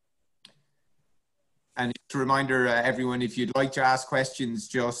 And just a reminder, everyone, if you'd like to ask questions,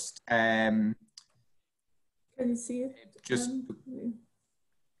 just can you see it?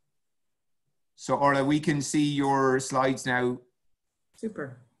 So Orla, we can see your slides now.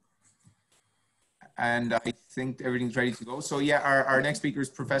 Super. And I think everything's ready to go. So yeah, our next speaker is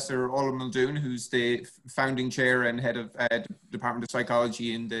Professor Orla Muldoon, who's the founding chair and head of Department of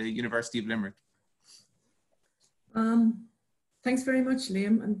Psychology in the University of Limerick. Thanks very much,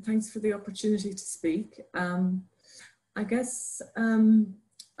 Liam, and thanks for the opportunity to speak. I guess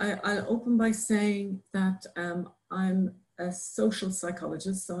I'll open by saying that I'm a social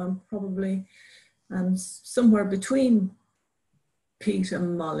psychologist, so I'm probably somewhere between Pete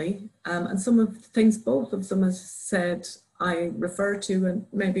and Molly, and some of the things both of them have said I refer to and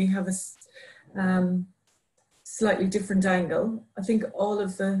maybe have a slightly different angle. I think all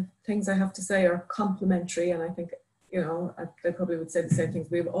of the things I have to say are complementary, and I think, you know, they probably would say the same things.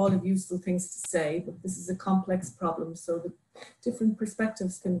 We have all of useful things to say, but this is a complex problem, so the different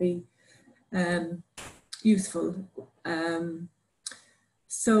perspectives can be useful.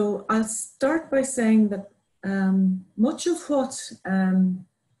 So I'll start by saying that much of what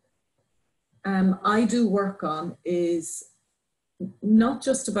I do work on is not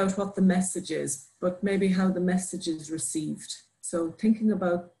just about what the message is, but maybe how the message is received. So thinking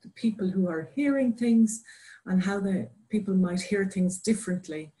about the people who are hearing things and how the people might hear things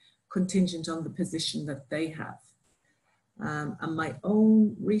differently contingent on the position that they have. And my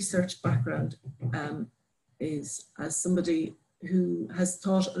own research background is as somebody who has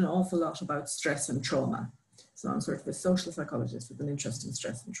thought an awful lot about stress and trauma. So I'm sort of a social psychologist with an interest in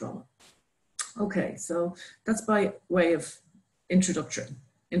stress and trauma. Okay, so that's by way of introduction.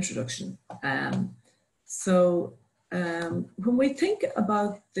 So when we think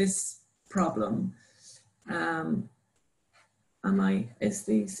about this problem, I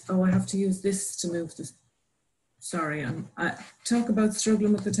have to use this to move this. Sorry, I talk about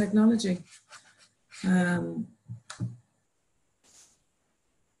struggling with the technology.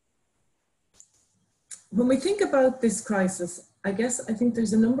 When we think about this crisis, I think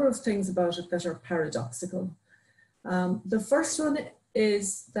there's a number of things about it that are paradoxical. The first one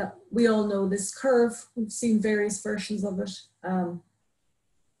is that we all know this curve. We've seen various versions of it,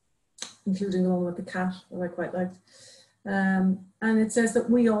 including the one with the cat that I quite liked. And it says that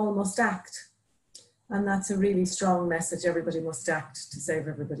we all must act. And that's a really strong message. Everybody must act to save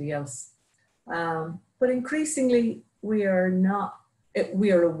everybody else. But increasingly, we are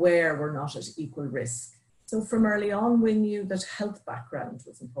aware we're not at equal risk. So from early on, we knew that health background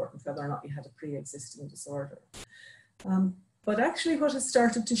was important, whether or not you had a pre-existing disorder. But actually what has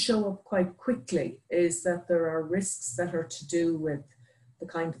started to show up quite quickly is that there are risks that are to do with the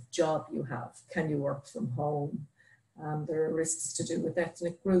kind of job you have. Can you work from home? There are risks to do with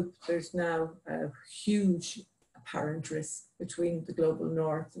ethnic group. There's now a huge apparent risk between the global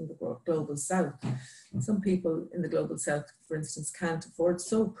north and the global south. Some people in the global south, for instance, can't afford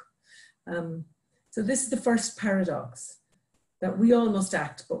soap. So this is the first paradox, that we all must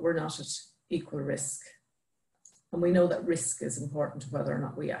act, but we're not at equal risk. And we know that risk is important to whether or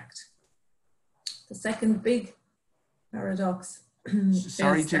not we act. The second big paradox.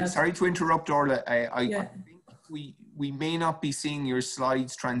 Sorry to interrupt, Orla. I think we may not be seeing your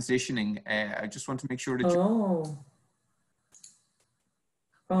slides transitioning. I just want to make sure that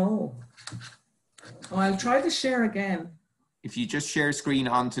I'll try to share again. If you just share screen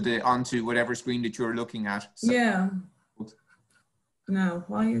onto whatever screen that you're looking at. So. Yeah. Now,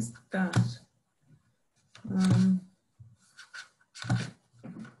 why is that? I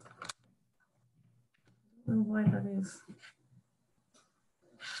don't know why that is.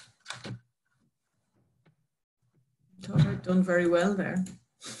 I've done very well there.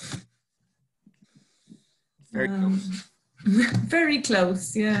 Very close. Very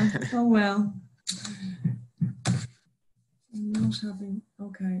close, yeah. Oh well. I'm not having,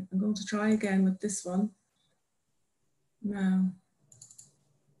 okay, I'm going to try again with this one.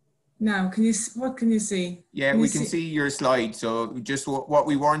 Now, can you, what can you see? Yeah, we can see your slide. So just what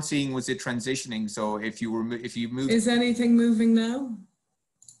we weren't seeing was it transitioning. So if you move. Is anything moving now?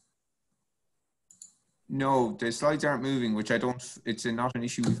 No, the slides aren't moving, which I don't, it's not an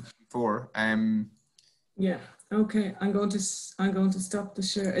issue before. Yeah, okay, I'm going to stop the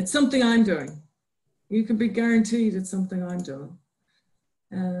share. It's something I'm doing. You can be guaranteed it's something I'm doing.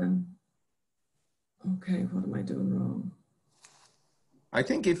 Okay, what am I doing wrong? I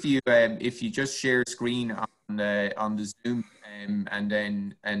think if you just share screen on the Zoom and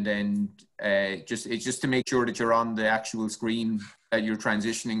then just to make sure that you're on the actual screen that you're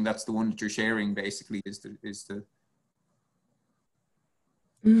transitioning, that's the one that you're sharing basically is the.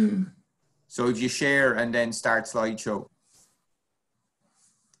 So if you share and then start slideshow.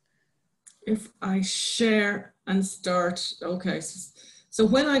 If I share and start, okay. So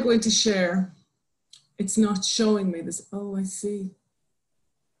when I go into share, it's not showing me this. Oh, I see.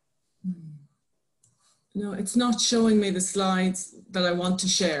 No, it's not showing me the slides that I want to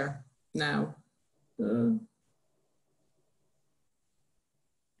share now. I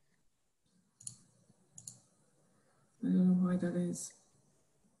don't know why that is.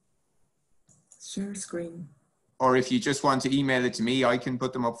 Share screen. Or if you just want to email it to me, I can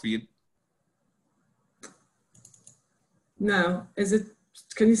put them up for you. Now, is it,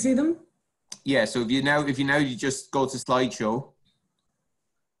 can you see them? Yeah, so if you you just go to slideshow.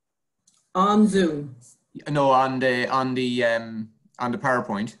 On Zoom. No, on the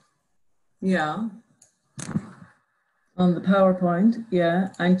PowerPoint. Yeah. On the PowerPoint,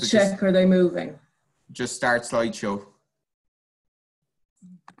 yeah. And so check, are they moving? Just start slideshow.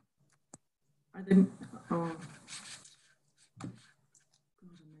 Are they, oh. God,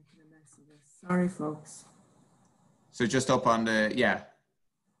 I'm making a mess of this. Sorry, folks. So just up on the, yeah.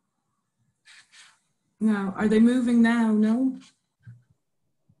 Now, are they moving now? No?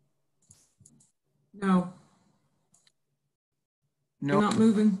 No. No. They're not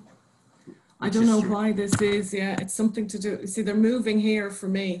moving. I don't know why this is. Yeah, it's something to do. See, they're moving here for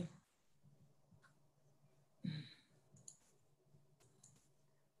me.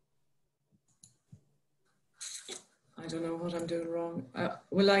 I don't know what I'm doing wrong.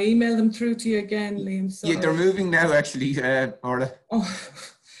 Will I email them through to you again, Liam? Sorry. Yeah, they're moving now, actually, Orla. Oh,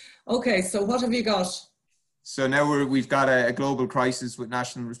 okay. So what have you got? So now we've got a global crisis with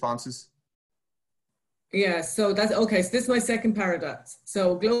national responses. Yeah, so that's okay. So this is my second paradox.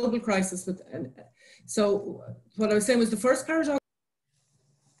 So global crisis with, so what I was saying was the first paradox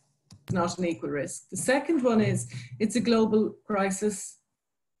is not an equal risk. The second one is it's a global crisis,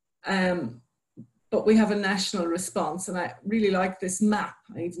 but we have a national response. And I really like this map,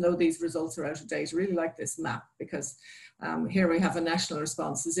 even though these results are out of date. I really like this map because here we have a national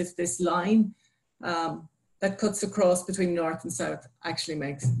response as if this line that cuts across between North and South actually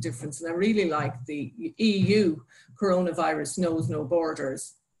makes a difference. And I really like the EU coronavirus knows no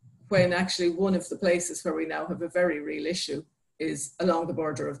borders, when actually one of the places where we now have a very real issue is along the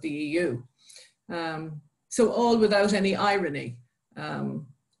border of the EU. So all without any irony.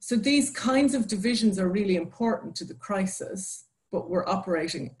 So these kinds of divisions are really important to the crisis, but we're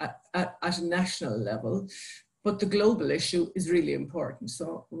operating at a national level. But the global issue is really important.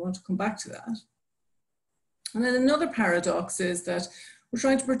 So we want to come back to that. And then another paradox is that we're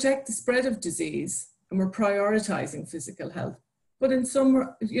trying to protect the spread of disease and we're prioritizing physical health, but in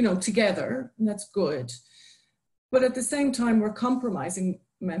some, you know, together, and that's good. But at the same time, we're compromising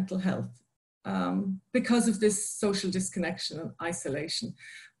mental health because of this social disconnection and isolation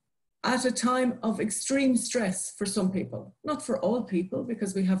at a time of extreme stress for some people, not for all people,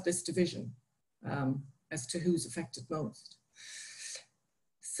 because we have this division as to who's affected most.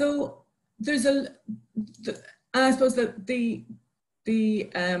 So there's I suppose that the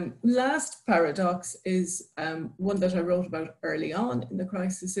last paradox is one that I wrote about early on in the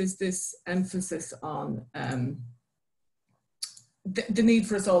crisis, is this emphasis on the need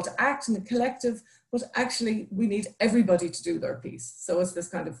for us all to act in the collective, but actually we need everybody to do their piece. So it's this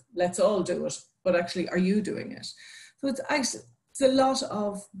kind of, let's all do it, but actually, are you doing it? So it's a lot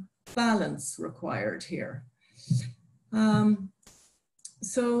of balance required here.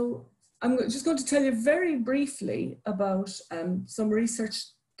 So I'm just going to tell you very briefly about some research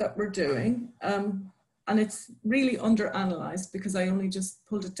that we're doing. And it's really under-analyzed because I only just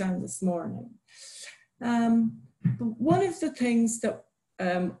pulled it down this morning. But one of the things that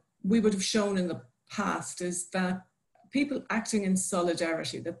we would have shown in the past is that people acting in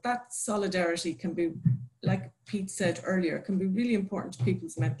solidarity, that solidarity can be, like Pete said earlier, can be really important to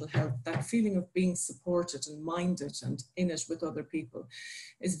people's mental health. That feeling of being supported and minded and in it with other people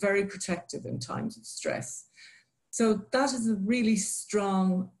is very protective in times of stress. So that is a really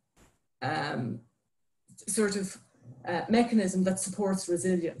strong mechanism that supports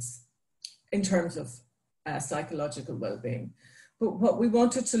resilience in terms of psychological well-being. But what we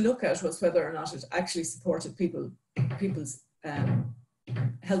wanted to look at was whether or not it actually supported people's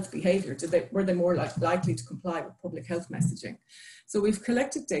health behaviour. Were they more likely to comply with public health messaging? So we've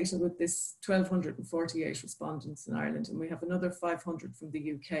collected data with this 1,248 respondents in Ireland, and we have another 500 from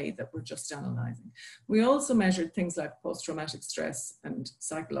the UK that we're just analysing. We also measured things like post-traumatic stress and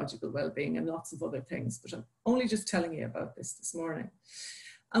psychological well-being and lots of other things, but I'm only just telling you about this morning.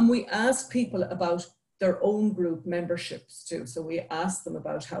 And we asked people about their own group memberships too. So we asked them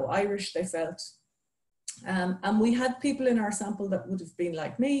about how Irish they felt. And we had people in our sample that would have been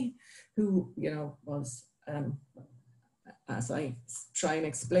like me, who, you know, was, as I try and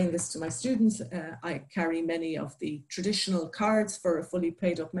explain this to my students, I carry many of the traditional cards for a fully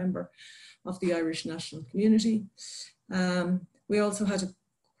paid up member of the Irish national community. We also had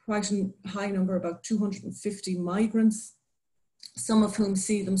quite a high number, about 250 migrants, some of whom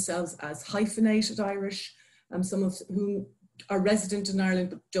see themselves as hyphenated Irish, and some of whom are resident in Ireland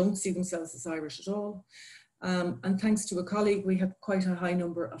but don't see themselves as Irish at all. And thanks to a colleague, we have quite a high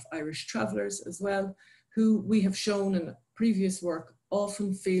number of Irish travellers as well, who we have shown in previous work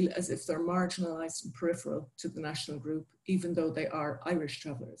often feel as if they're marginalised and peripheral to the national group, even though they are Irish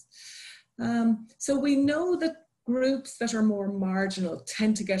travellers. So we know that groups that are more marginal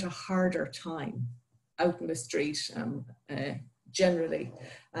tend to get a harder time out in the street, generally.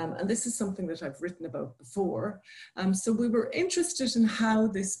 And this is something that I've written about before. So we were interested in how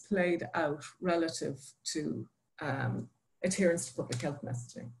this played out relative to adherence to public health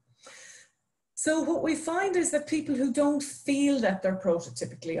messaging. So what we find is that people who don't feel that they're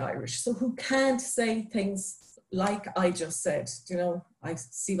prototypically Irish, so who can't say things like I just said, you know, I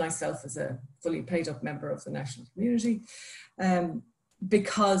see myself as a fully paid up member of the national community,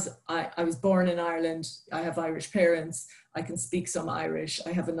 because I was born in Ireland, I have Irish parents, I can speak some Irish,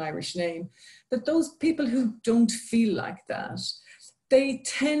 I have an Irish name. But those people who don't feel like that, they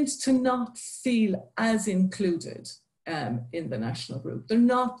tend to not feel as included in the national group. They're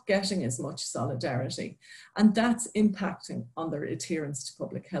not getting as much solidarity, and that's impacting on their adherence to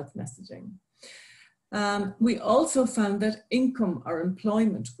public health messaging. We also found that income or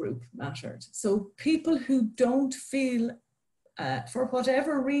employment group mattered. So people who don't feel for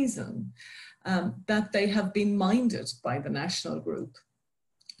whatever reason, that they have been minded by the national group,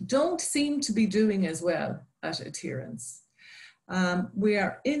 don't seem to be doing as well at adherence.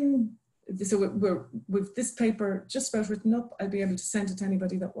 With this paper just about written up, I'll be able to send it to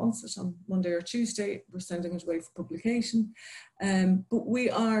anybody that wants it on Monday or Tuesday. We're sending it away for publication. But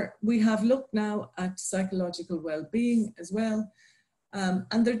we have looked now at psychological well-being as well.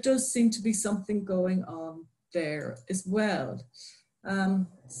 And there does seem to be something going on there as well.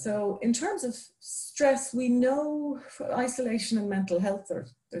 So in terms of stress, we know isolation and mental health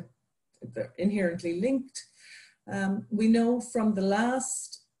they're inherently linked. We know from the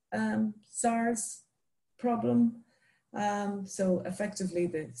last SARS problem, so effectively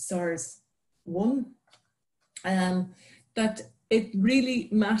the SARS-1, that it really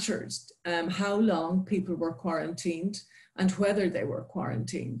mattered how long people were quarantined and whether they were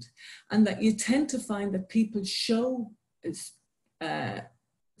quarantined, and that you tend to find that people show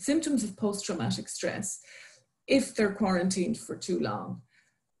symptoms of post-traumatic stress if they're quarantined for too long.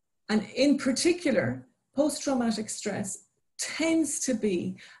 And in particular, post-traumatic stress tends to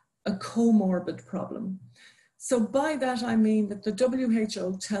be a comorbid problem. So by that I mean that the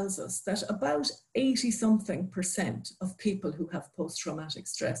WHO tells us that about 80-something% of people who have post-traumatic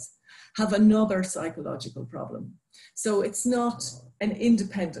stress have another psychological problem. So it's not an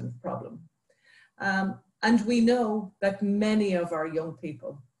independent problem. And we know that many of our young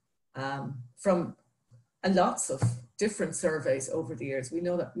people, from lots of different surveys over the years, we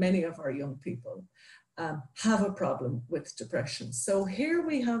know that many of our young people have a problem with depression. So here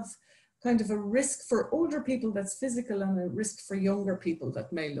we have kind of a risk for older people that's physical and a risk for younger people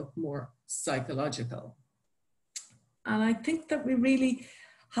that may look more psychological. And I think that we really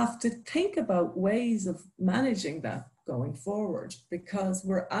have to think about ways of managing that going forward, because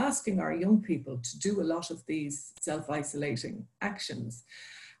we're asking our young people to do a lot of these self-isolating actions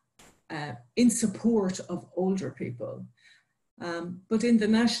in support of older people. But in the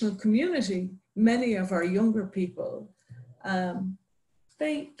national community, many of our younger people,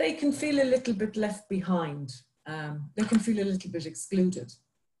 they can feel a little bit left behind they can feel a little bit excluded.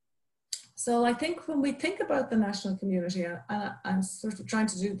 So I think when we think about the national community, I'm sort of trying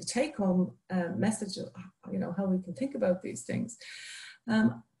to do the take-home message of, you know, how we can think about these things.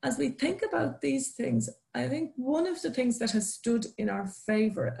 As we think about these things, I think one of the things that has stood in our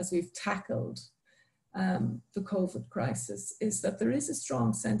favour as we've tackled the COVID crisis is that there is a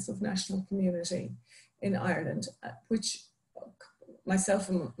strong sense of national community in Ireland, which myself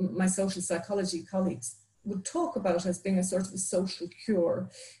and my social psychology colleagues would talk about as being a sort of a social cure.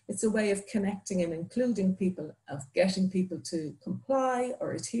 It's a way of connecting and including people, of getting people to comply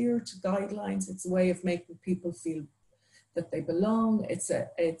or adhere to guidelines. It's a way of making people feel that they belong. It's a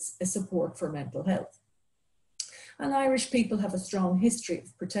support for mental health. And Irish people have a strong history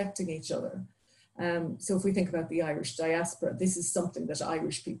of protecting each other. So if we think about the Irish diaspora, this is something that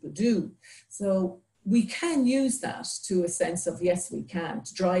Irish people do. So we can use that to a sense of yes, we can,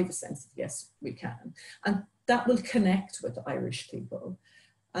 to drive a sense of yes, we can. And that will connect with Irish people.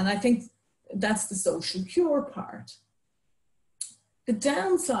 And I think that's the social cure part. The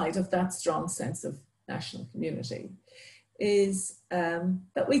downside of that strong sense of national community is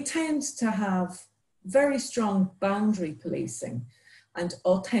that we tend to have very strong boundary policing and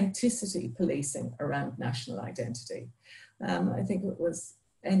authenticity policing around national identity. I think it was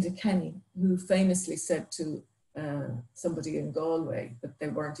Enda Kenny who famously said to somebody in Galway that they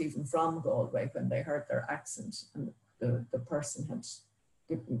weren't even from Galway when they heard their accent, and the person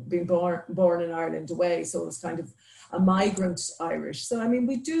had been born in Ireland away, so it was kind of a migrant Irish. So I mean,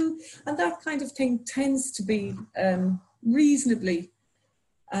 we do, and that kind of thing tends to be reasonably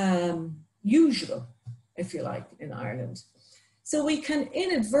usual, if you like, in Ireland. So we can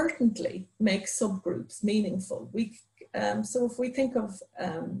inadvertently make subgroups meaningful. So if we think of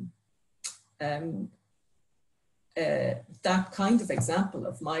that kind of example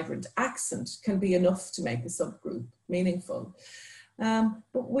of migrant accent can be enough to make a subgroup meaningful.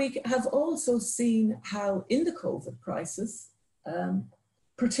 But we have also seen how in the COVID crisis,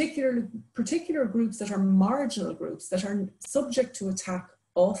 particular groups that are marginal groups that are subject to attack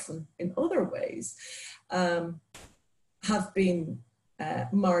often in other ways have been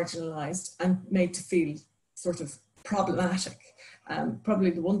marginalised and made to feel sort of problematic. Probably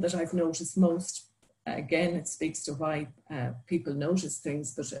the one that I've noticed most, again, it speaks to why people notice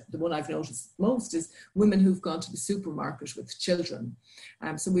things, but the one I've noticed most is women who've gone to the supermarket with children.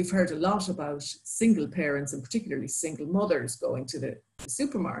 So we've heard a lot about single parents and particularly single mothers going to the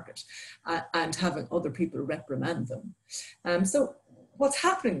supermarket and having other people reprimand them. So what's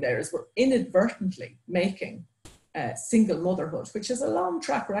happening there is we're inadvertently making single motherhood, which is a long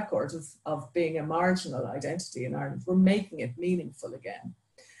track record of being a marginal identity in Ireland, we're making it meaningful again.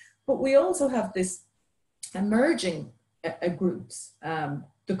 But we also have this emerging groups, the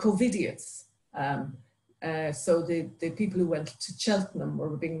COVIDiots. So the people who went to Cheltenham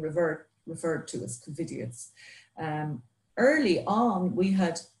were being referred to as COVIDiots. Early on, we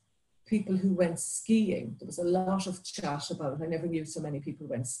had people who went skiing. There was a lot of chat about it. I never knew so many people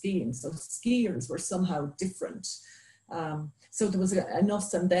went skiing. So skiers were somehow different. So there was an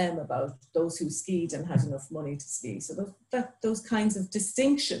us and them about those who skied and had enough money to ski. So those kinds of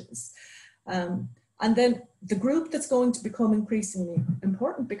distinctions. And then the group that's going to become increasingly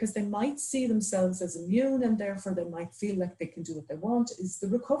important because they might see themselves as immune and therefore they might feel like they can do what they want is the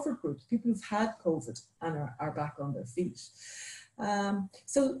recovered group, people who've had COVID and are back on their feet.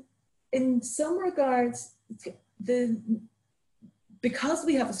 So in some regards, because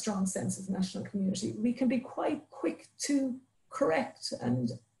we have a strong sense of national community, we can be quite quick to correct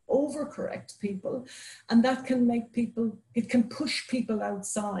and overcorrect people, and that can make people, it can push people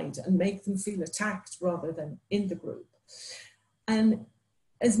outside and make them feel attacked rather than in the group. And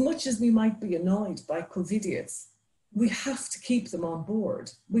as much as we might be annoyed by COVIDiots, we have to keep them on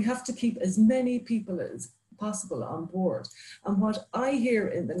board. We have to keep as many people as possible on board. And what I hear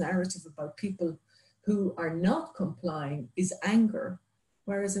in the narrative about people who are not complying is anger,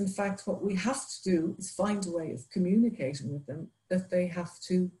 whereas in fact what we have to do is find a way of communicating with them that they have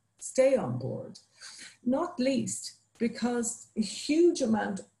to stay on board. Not least because a huge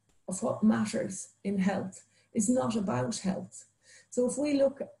amount of what matters in health is not about health. So if we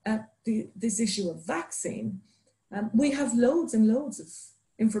look at this issue of vaccine, we have loads and loads of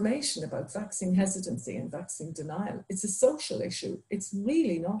information about vaccine hesitancy and vaccine denial. It's a social issue. It's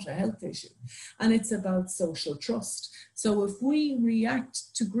really not a health issue. And it's about social trust. So if we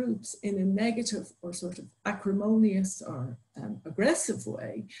react to groups in a negative or sort of acrimonious or aggressive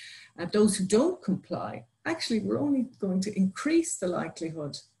way, those who don't comply, actually we're only going to increase the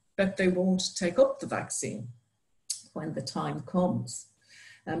likelihood that they won't take up the vaccine when the time comes.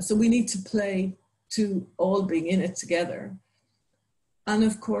 So we need to play to all being in it together. And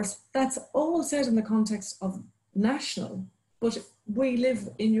of course, that's all said in the context of national, but we live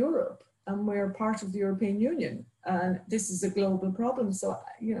in Europe and we're part of the European Union, and this is a global problem. So,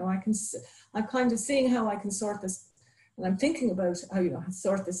 you know, I'm kind of seeing how I can sort this, and I'm thinking about how, you know,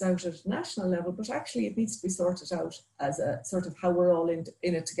 sort this out at national level, but actually it needs to be sorted out as a sort of how we're all in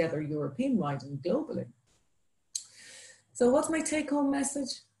it together, European-wide and globally. So what's my take-home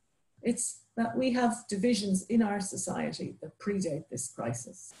message? It's that we have divisions in our society that predate this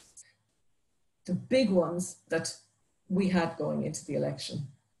crisis. The big ones that we had going into the election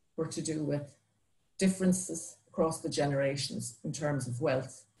were to do with differences across the generations in terms of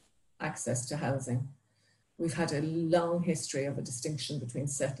wealth, access to housing. We've had a long history of a distinction between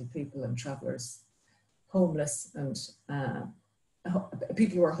settled people and travellers. Homeless and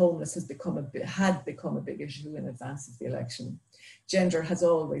people who are homeless had become a big issue in advance of the election. Gender has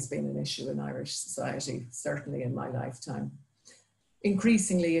always been an issue in Irish society, certainly in my lifetime.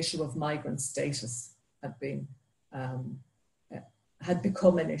 Increasingly, issue of migrant status had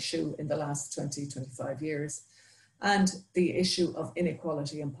become an issue in the last 20, 25 years. And the issue of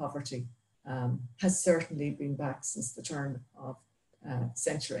inequality and poverty has certainly been back since the turn of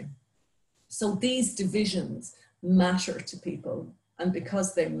century. So these divisions matter to people, and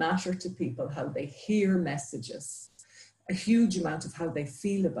because they matter to people, how they hear messages, a huge amount of how they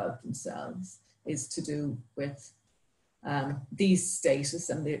feel about themselves is to do with these status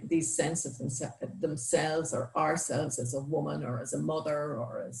and these sense of themselves or ourselves as a woman or as a mother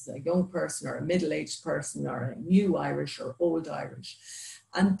or as a young person or a middle-aged person or a new Irish or old Irish.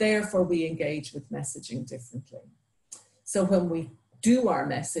 And therefore we engage with messaging differently. So when we do our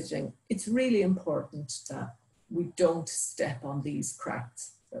messaging, it's really important that we don't step on these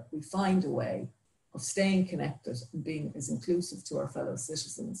cracks, that we find a way of staying connected and being as inclusive to our fellow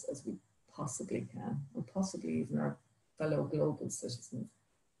citizens as we possibly can, or possibly even our fellow global citizens.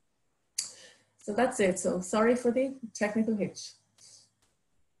 So that's it. So sorry for the technical hitch.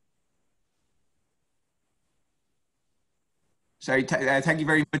 Sorry, thank you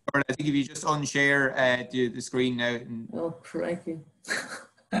very much, Orla. I think if you just unshare the screen now. Oh, crikey.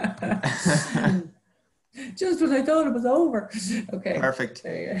 Just when I thought it was over. Okay. Perfect.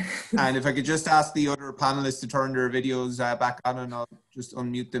 And if I could just ask the other panelists to turn their videos back on, and I'll just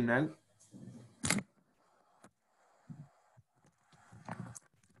unmute them now.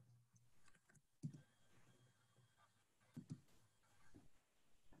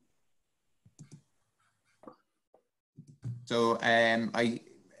 So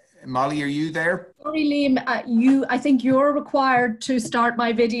Molly, are you there? Sorry, Liam, I think you're required to start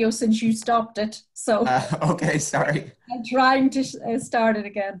my video since you stopped it. So okay, sorry. I'm trying to start it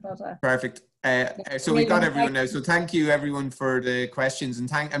again, but perfect. So we've got everyone now. So thank you everyone for the questions, and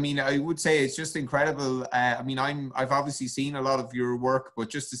I mean, I would say it's just incredible. I mean, I've obviously seen a lot of your work, but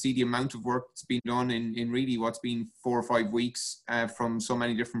just to see the amount of work that's been done in really what's been 4 or 5 weeks from so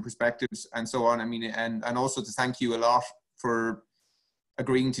many different perspectives and so on. I mean, and also to thank you a lot for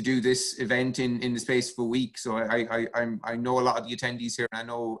agreeing to do this event in the space of a week. So I know a lot of the attendees here, and I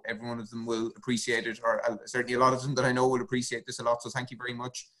know every one of them will appreciate it, or certainly a lot of them that I know will appreciate this a lot. So thank you very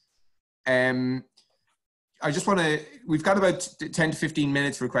much. I just want to, we've got about 10 to 15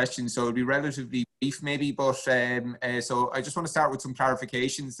 minutes for questions, so it'll be relatively brief maybe, but so I just want to start with some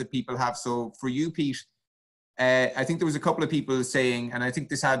clarifications that people have. So for you, Pete, I think there was a couple of people saying, and I think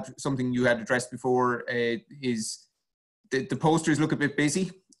this had something you had addressed before, is the posters look a bit busy.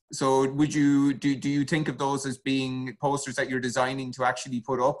 So would you, do you think of those as being posters that you're designing to actually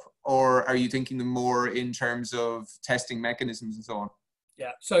put up, or are you thinking them more in terms of testing mechanisms and so on?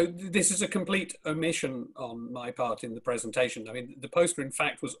 Yeah, so this is a complete omission on my part in the presentation. I mean, the poster, in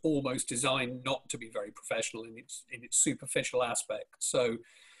fact, was almost designed not to be very professional in its superficial aspect. So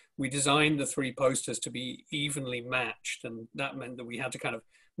we designed the 3 posters to be evenly matched, and that meant that we had to kind of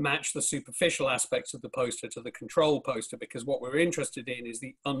match the superficial aspects of the poster to the control poster, because what we're interested in is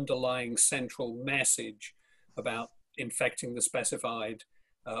the underlying central message about infecting the specified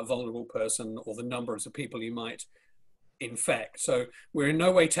vulnerable person or the number of the people you might infect. So we're in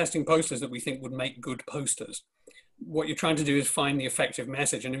no way testing posters that we think would make good posters. What you're trying to do is find the effective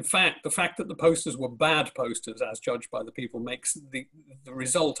message. And in fact, the fact that the posters were bad posters, as judged by the people, makes the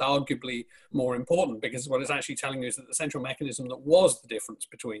result arguably more important, because what it's actually telling you is that the central mechanism that was the difference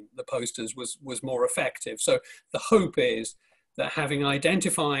between the posters was more effective. So the hope is that having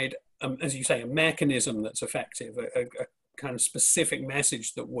identified, as you say, a mechanism that's effective, a kind of specific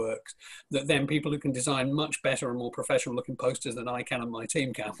message that works, that then people who can design much better and more professional looking posters than I can and my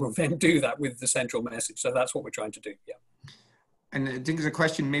team can will then do that with the central message. So that's what we're trying to do. Yeah. And I think there's a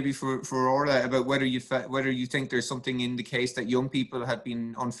question maybe for Orla about whether you think there's something in the case that young people have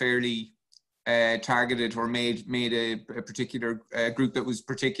been unfairly targeted or made a particular group that was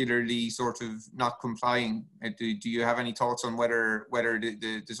particularly sort of not complying. Do you have any thoughts on whether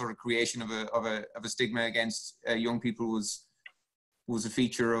the sort of creation of a stigma against young people was a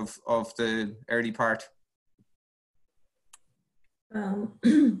feature of the early part?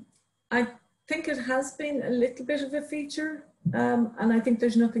 I think it has been a little bit of a feature, and I think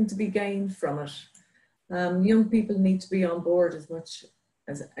there's nothing to be gained from it. Young people need to be on board as much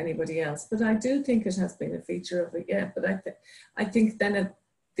as anybody else, but I do think it has been a feature of it, yeah. But I think then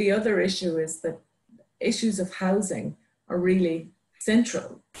the other issue is that issues of housing are really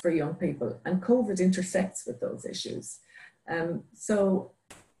central for young people, and COVID intersects with those issues. And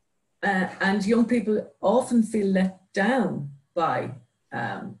young people often feel let down by,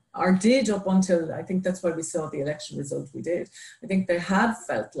 or did up until, I think that's why we saw the election result we did. I think they had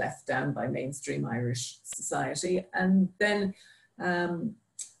felt left down by mainstream Irish society, and then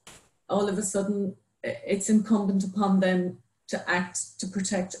all of a sudden it's incumbent upon them to act to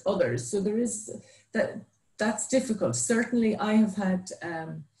protect others. So there is that's difficult. Certainly I have had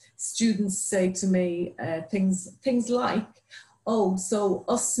students say to me things like, oh, so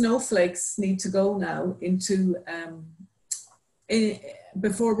us snowflakes need to go now into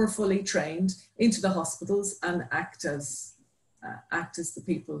before we're fully trained into the hospitals and act as the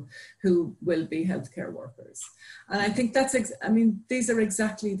people who will be healthcare workers. And I think that's, these are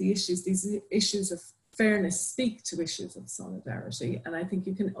exactly the issues. These issues of fairness speak to issues of solidarity. And I think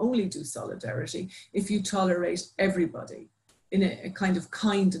you can only do solidarity if you tolerate everybody in a kind of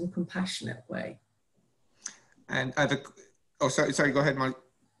kind and compassionate way. And I have sorry, go ahead, Molly.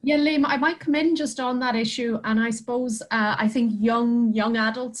 Yeah, Liam, I might come in just on that issue. And I suppose I think young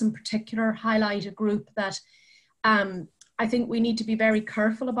adults in particular highlight a group that I think we need to be very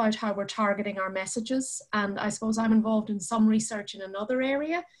careful about how we're targeting our messages. And I suppose I'm involved in some research in another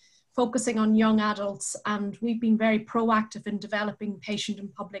area, focusing on young adults. And we've been very proactive in developing patient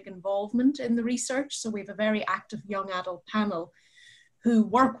and public involvement in the research. So we have a very active young adult panel who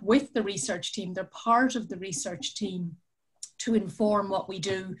work with the research team. They're part of the research team to inform what we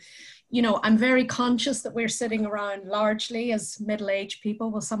do. You know, I'm very conscious that we're sitting around largely as middle-aged people.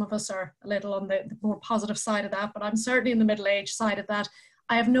 Well, some of us are a little on the more positive side of that, but I'm certainly in the middle-aged side of that.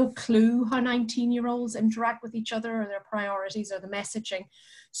 I have no clue how 19-year-olds interact with each other or their priorities or the messaging.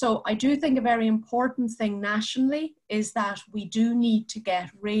 So I do think a very important thing nationally is that we do need to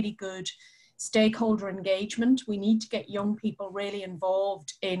get really good stakeholder engagement. We need to get young people really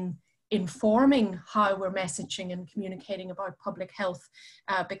involved in informing how we're messaging and communicating about public health,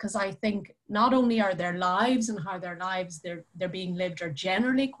 because I think not only are their lives and how their lives they're being lived are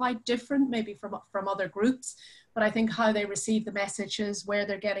generally quite different, maybe from other groups, but I think how they receive the messages, where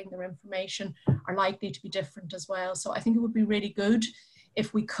they're getting their information are likely to be different as well. So I think it would be really good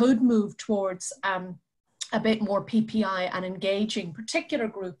if we could move towards a bit more PPI and engaging particular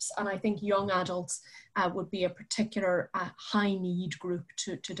groups. And I think young adults would be a particular high need group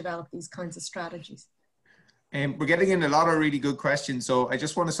to develop these kinds of strategies. We're getting in a lot of really good questions. So I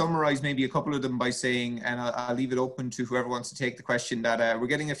just want to summarize maybe a couple of them by saying, and I'll leave it open to whoever wants to take the question, that we're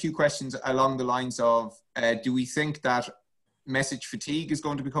getting a few questions along the lines of, do we think that message fatigue is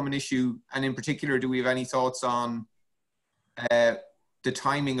going to become an issue? And in particular, do we have any thoughts on the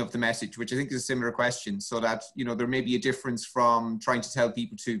timing of the message, which I think is a similar question, so that, you know, there may be a difference from trying to tell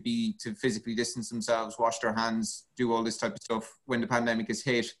people to physically distance themselves, wash their hands, do all this type of stuff when the pandemic is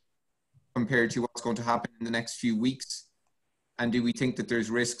hit, compared to what's going to happen in the next few weeks. And do we think that there's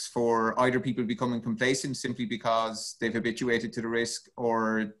risks for either people becoming complacent simply because they've habituated to the risk,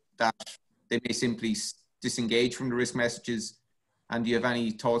 or that they may simply disengage from the risk messages? And do you have any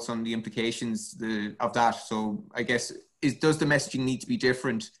thoughts on the implications of that? So I guess, does the messaging need to be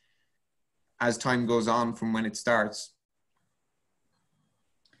different as time goes on from when it starts?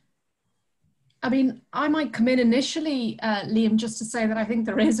 I mean, I might come in initially, Liam, just to say that I think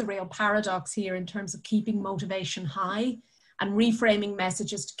there is a real paradox here in terms of keeping motivation high and reframing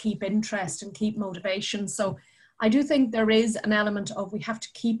messages to keep interest and keep motivation. So I do think there is an element of we have to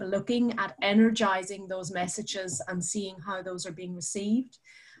keep looking at energizing those messages and seeing how those are being received.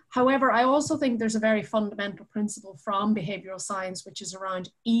 However, I also think there's a very fundamental principle from behavioral science, which is around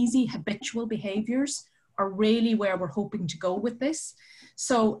easy habitual behaviors are really where we're hoping to go with this.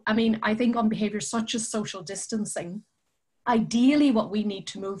 So, I mean, I think on behaviors such as social distancing, ideally what we need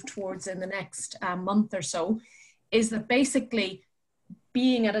to move towards in the next month or so is that basically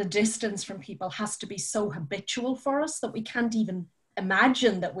being at a distance from people has to be so habitual for us that we can't even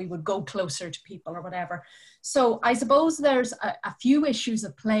imagine that we would go closer to people or whatever. So I suppose there's a few issues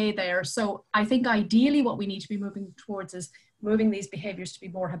at play there. So I think ideally what we need to be moving towards is moving these behaviors to be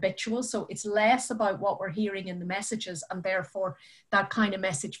more habitual. So it's less about what we're hearing in the messages, and therefore that kind of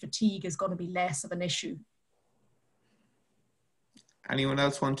message fatigue is going to be less of an issue. Anyone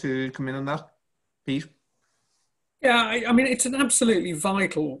else want to come in on that? Pete? Yeah, I mean, it's an absolutely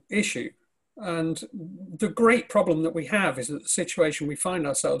vital issue. And the great problem that we have is that the situation we find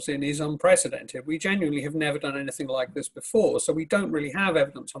ourselves in is unprecedented. We genuinely have never done anything like this before. So we don't really have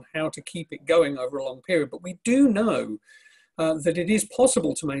evidence on how to keep it going over a long period. But we do know that it is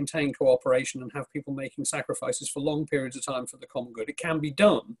possible to maintain cooperation and have people making sacrifices for long periods of time for the common good. It can be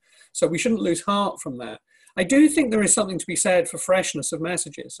done. So we shouldn't lose heart from that. I do think there is something to be said for freshness of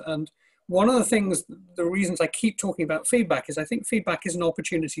messages. And one of the things, the reasons I keep talking about feedback is I think feedback is an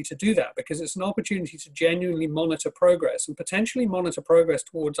opportunity to do that, because it's an opportunity to genuinely monitor progress and potentially monitor progress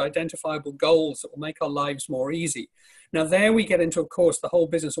towards identifiable goals that will make our lives more easy. Now there we get into, of course, the whole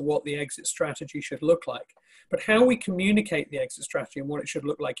business of what the exit strategy should look like, but how we communicate the exit strategy and what it should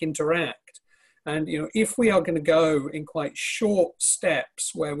look like interact. And, you know, if we are going to go in quite short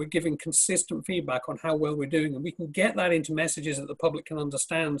steps where we're giving consistent feedback on how well we're doing, and we can get that into messages that the public can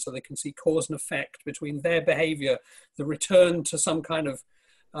understand so they can see cause and effect between their behavior, the return to some kind of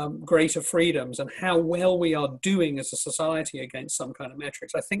greater freedoms, and how well we are doing as a society against some kind of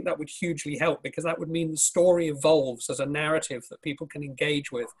metrics, I think that would hugely help, because that would mean the story evolves as a narrative that people can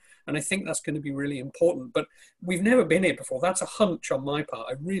engage with. And I think that's going to be really important. But we've never been here before. That's a hunch on my part.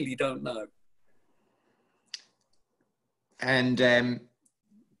 I really don't know. And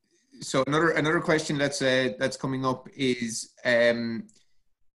so another question that's coming up is the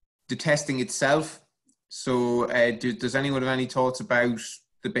testing itself. So does anyone have any thoughts about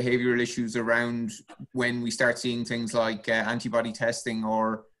the behavioural issues around when we start seeing things like antibody testing,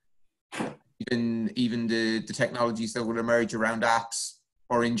 or even the technologies that will emerge around apps,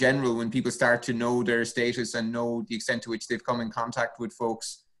 or in general when people start to know their status and know the extent to which they've come in contact with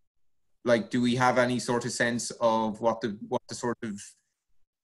folks? Like, do we have any sort of sense of what the sort of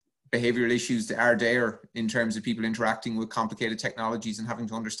behavioral issues are there in terms of people interacting with complicated technologies and having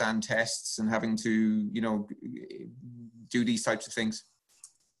to understand tests and having to, you know, do these types of things?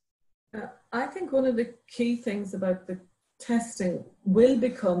 I think one of the key things about the testing will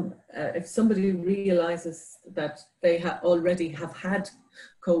become, if somebody realizes that they already have had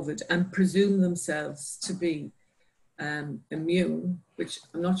COVID and presume themselves to be immune, which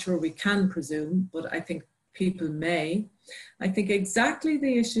I'm not sure we can presume, but I think people may. I think exactly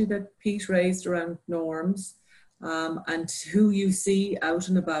the issue that Pete raised around norms and who you see out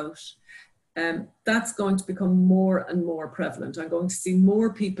and about, that's going to become more and more prevalent. I'm going to see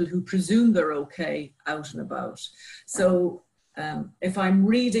more people who presume they're okay out and about. So if I'm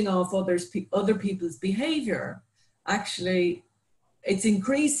reading off other people's behavior, actually, it's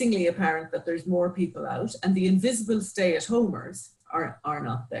increasingly apparent that there's more people out, and the invisible stay-at-homers are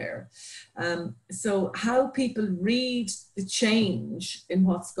not there. So how people read the change in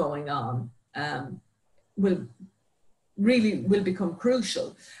what's going on will become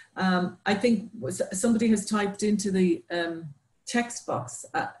crucial. I think somebody has typed into the text box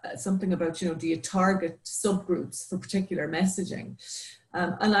something about, you know, do you target subgroups for particular messaging?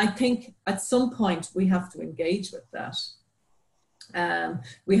 And I think at some point we have to engage with that.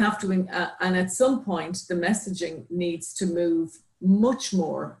 We have to, and at some point the messaging needs to move much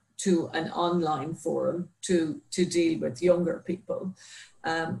more to an online forum to deal with younger people,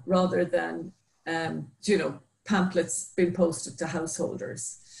 rather than, you know, pamphlets being posted to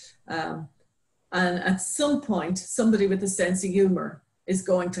householders. And at some point, somebody with a sense of humor is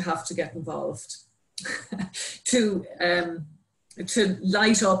going to have to get involved to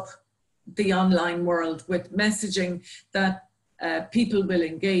light up the online world with messaging that people will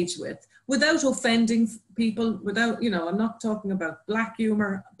engage with without offending people, without, you know, I'm not talking about black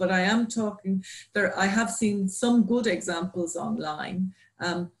humor, but I am talking there. I have seen some good examples online,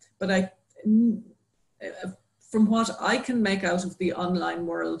 but from what I can make out of the online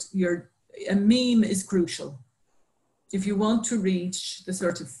world, a meme is crucial. If you want to reach the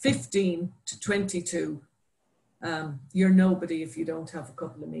sort of 15 to 22, you're nobody if you don't have a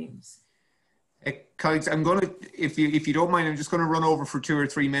couple of memes. Colleagues, I'm going to, if you don't mind, I'm just going to run over for 2 or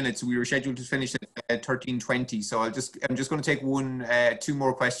 3 minutes. We were scheduled to finish at 13:20, so I'm just going to take two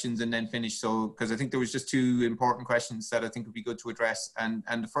more questions and then finish. So, because I think there was just 2 important questions that I think would be good to address, and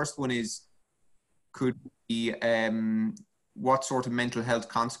the first one is, could be what sort of mental health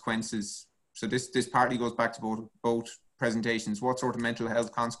consequences? So this partly goes back to both presentations. What sort of mental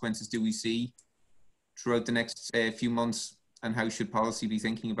health consequences do we see throughout the next few months and how should policy be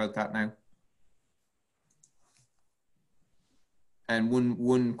thinking about that now? And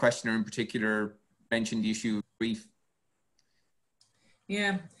one questioner in particular mentioned the issue of grief.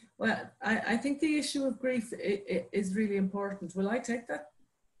 Yeah, well, I think the issue of grief is really important. Will I take that,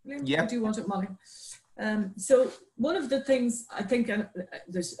 Liam? Yeah. Or do you want it, Molly? So one of the things I think, and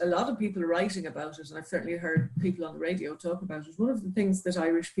there's a lot of people writing about it, and I've certainly heard people on the radio talk about it, one of the things that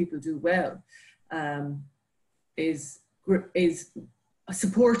Irish people do well is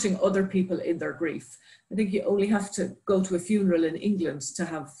supporting other people in their grief. I think you only have to go to a funeral in England to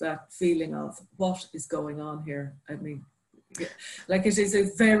have that feeling of what is going on here. I mean, like, it is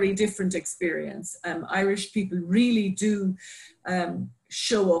a very different experience. Irish people really do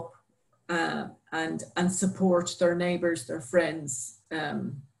show up and support their neighbours, their friends,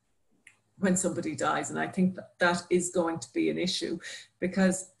 when somebody dies. And I think that is going to be an issue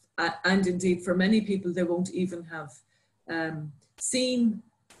because, and indeed for many people, they won't even have seen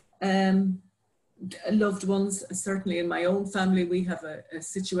loved ones. Certainly in my own family, we have a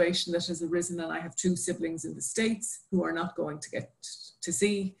situation that has arisen, and I have 2 siblings in the States who are not going to get to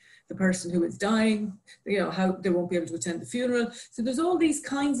see the person who is dying, you know, how they won't be able to attend the funeral. So there's all these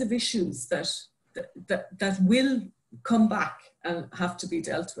kinds of issues that will come back and have to be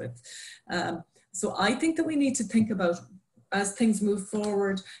dealt with. So I think that we need to think about, as things move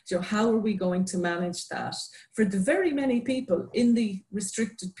forward, you know, how are we going to manage that for the very many people in the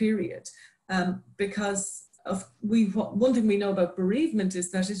restricted period? Because one thing we know about bereavement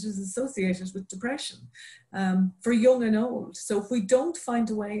is that it is associated with depression for young and old. So if we don't find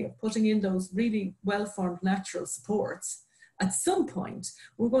a way of putting in those really well-formed natural supports, at some point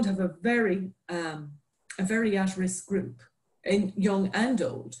we're going to have a very at-risk group, in young and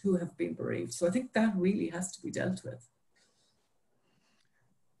old, who have been bereaved. So I think that really has to be dealt with.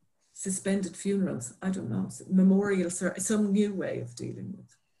 Suspended funerals, I don't know, memorial, some new way of dealing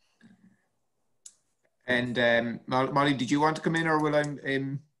with. And Molly, did you want to come in, or will I?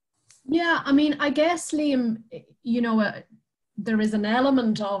 Yeah, I mean, I guess, Liam, you know, there is an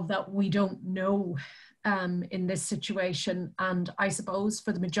element of that we don't know in this situation. And I suppose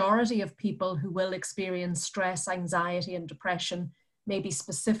for the majority of people who will experience stress, anxiety and depression, maybe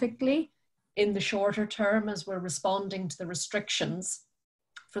specifically in the shorter term as we're responding to the restrictions,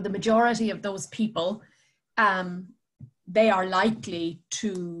 for the majority of those people, they are likely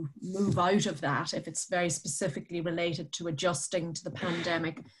to move out of that if it's very specifically related to adjusting to the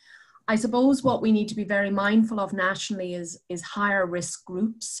pandemic. I suppose what we need to be very mindful of nationally is higher risk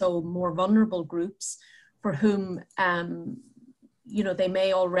groups, so more vulnerable groups for whom, you know, they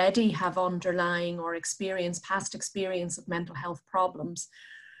may already have underlying or past experience of mental health problems,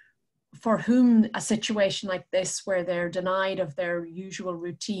 for whom a situation like this, where they're denied of their usual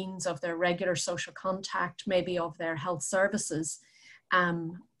routines, of their regular social contact, maybe of their health services,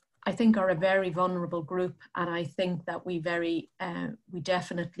 I think are a very vulnerable group. And I think that we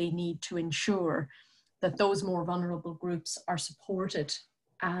definitely need to ensure that those more vulnerable groups are supported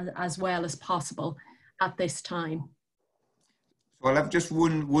as well as possible at this time. So I'll have just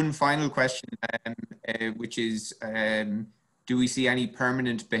one final question, which is, do we see any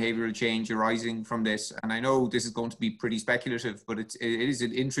permanent behavioural change arising from this? And I know this is going to be pretty speculative, but it is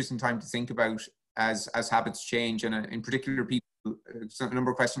an interesting time to think about as habits change. And in particular, a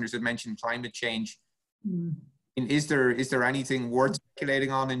number of questioners have mentioned climate change. Mm. Is there anything worth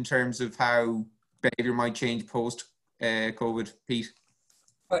speculating on in terms of how behaviour might change post-COVID, Pete?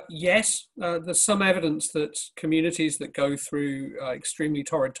 Yes, there's some evidence that communities that go through extremely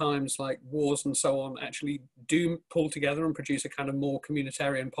torrid times like wars and so on actually do pull together and produce a kind of more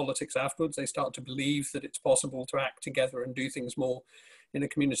communitarian politics afterwards. They start to believe that it's possible to act together and do things more in a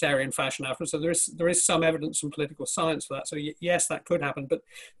communitarian fashion afterwards. So there is some evidence and political science for that. So yes, that could happen. But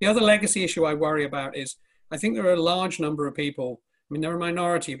the other legacy issue I worry about is I think there are a large number of people, I mean, they're a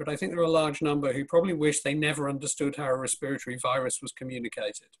minority, but I think there are a large number who probably wish they never understood how a respiratory virus was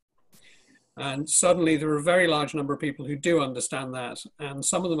communicated. And suddenly there are a very large number of people who do understand that. And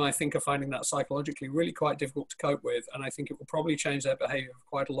some of them, I think, are finding that psychologically really quite difficult to cope with. And I think it will probably change their behavior for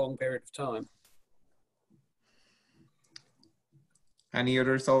quite a long period of time. Any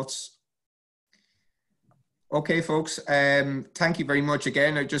other thoughts? Okay, folks, thank you very much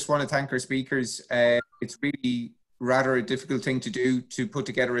again. I just want to thank our speakers. It's really rather a difficult thing to do, to put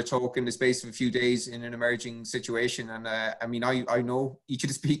together a talk in the space of a few days in an emerging situation. And I mean, I know each of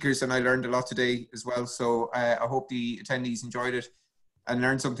the speakers and I learned a lot today as well. So I hope the attendees enjoyed it and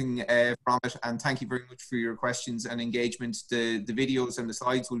learned something from it. And thank you very much for your questions and engagement. The videos and the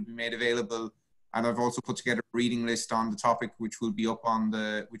slides will be made available. And I've also put together a reading list on the topic, which will be up on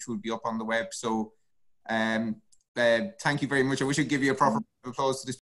the web. So thank you very much. I wish I'd give you a proper applause to this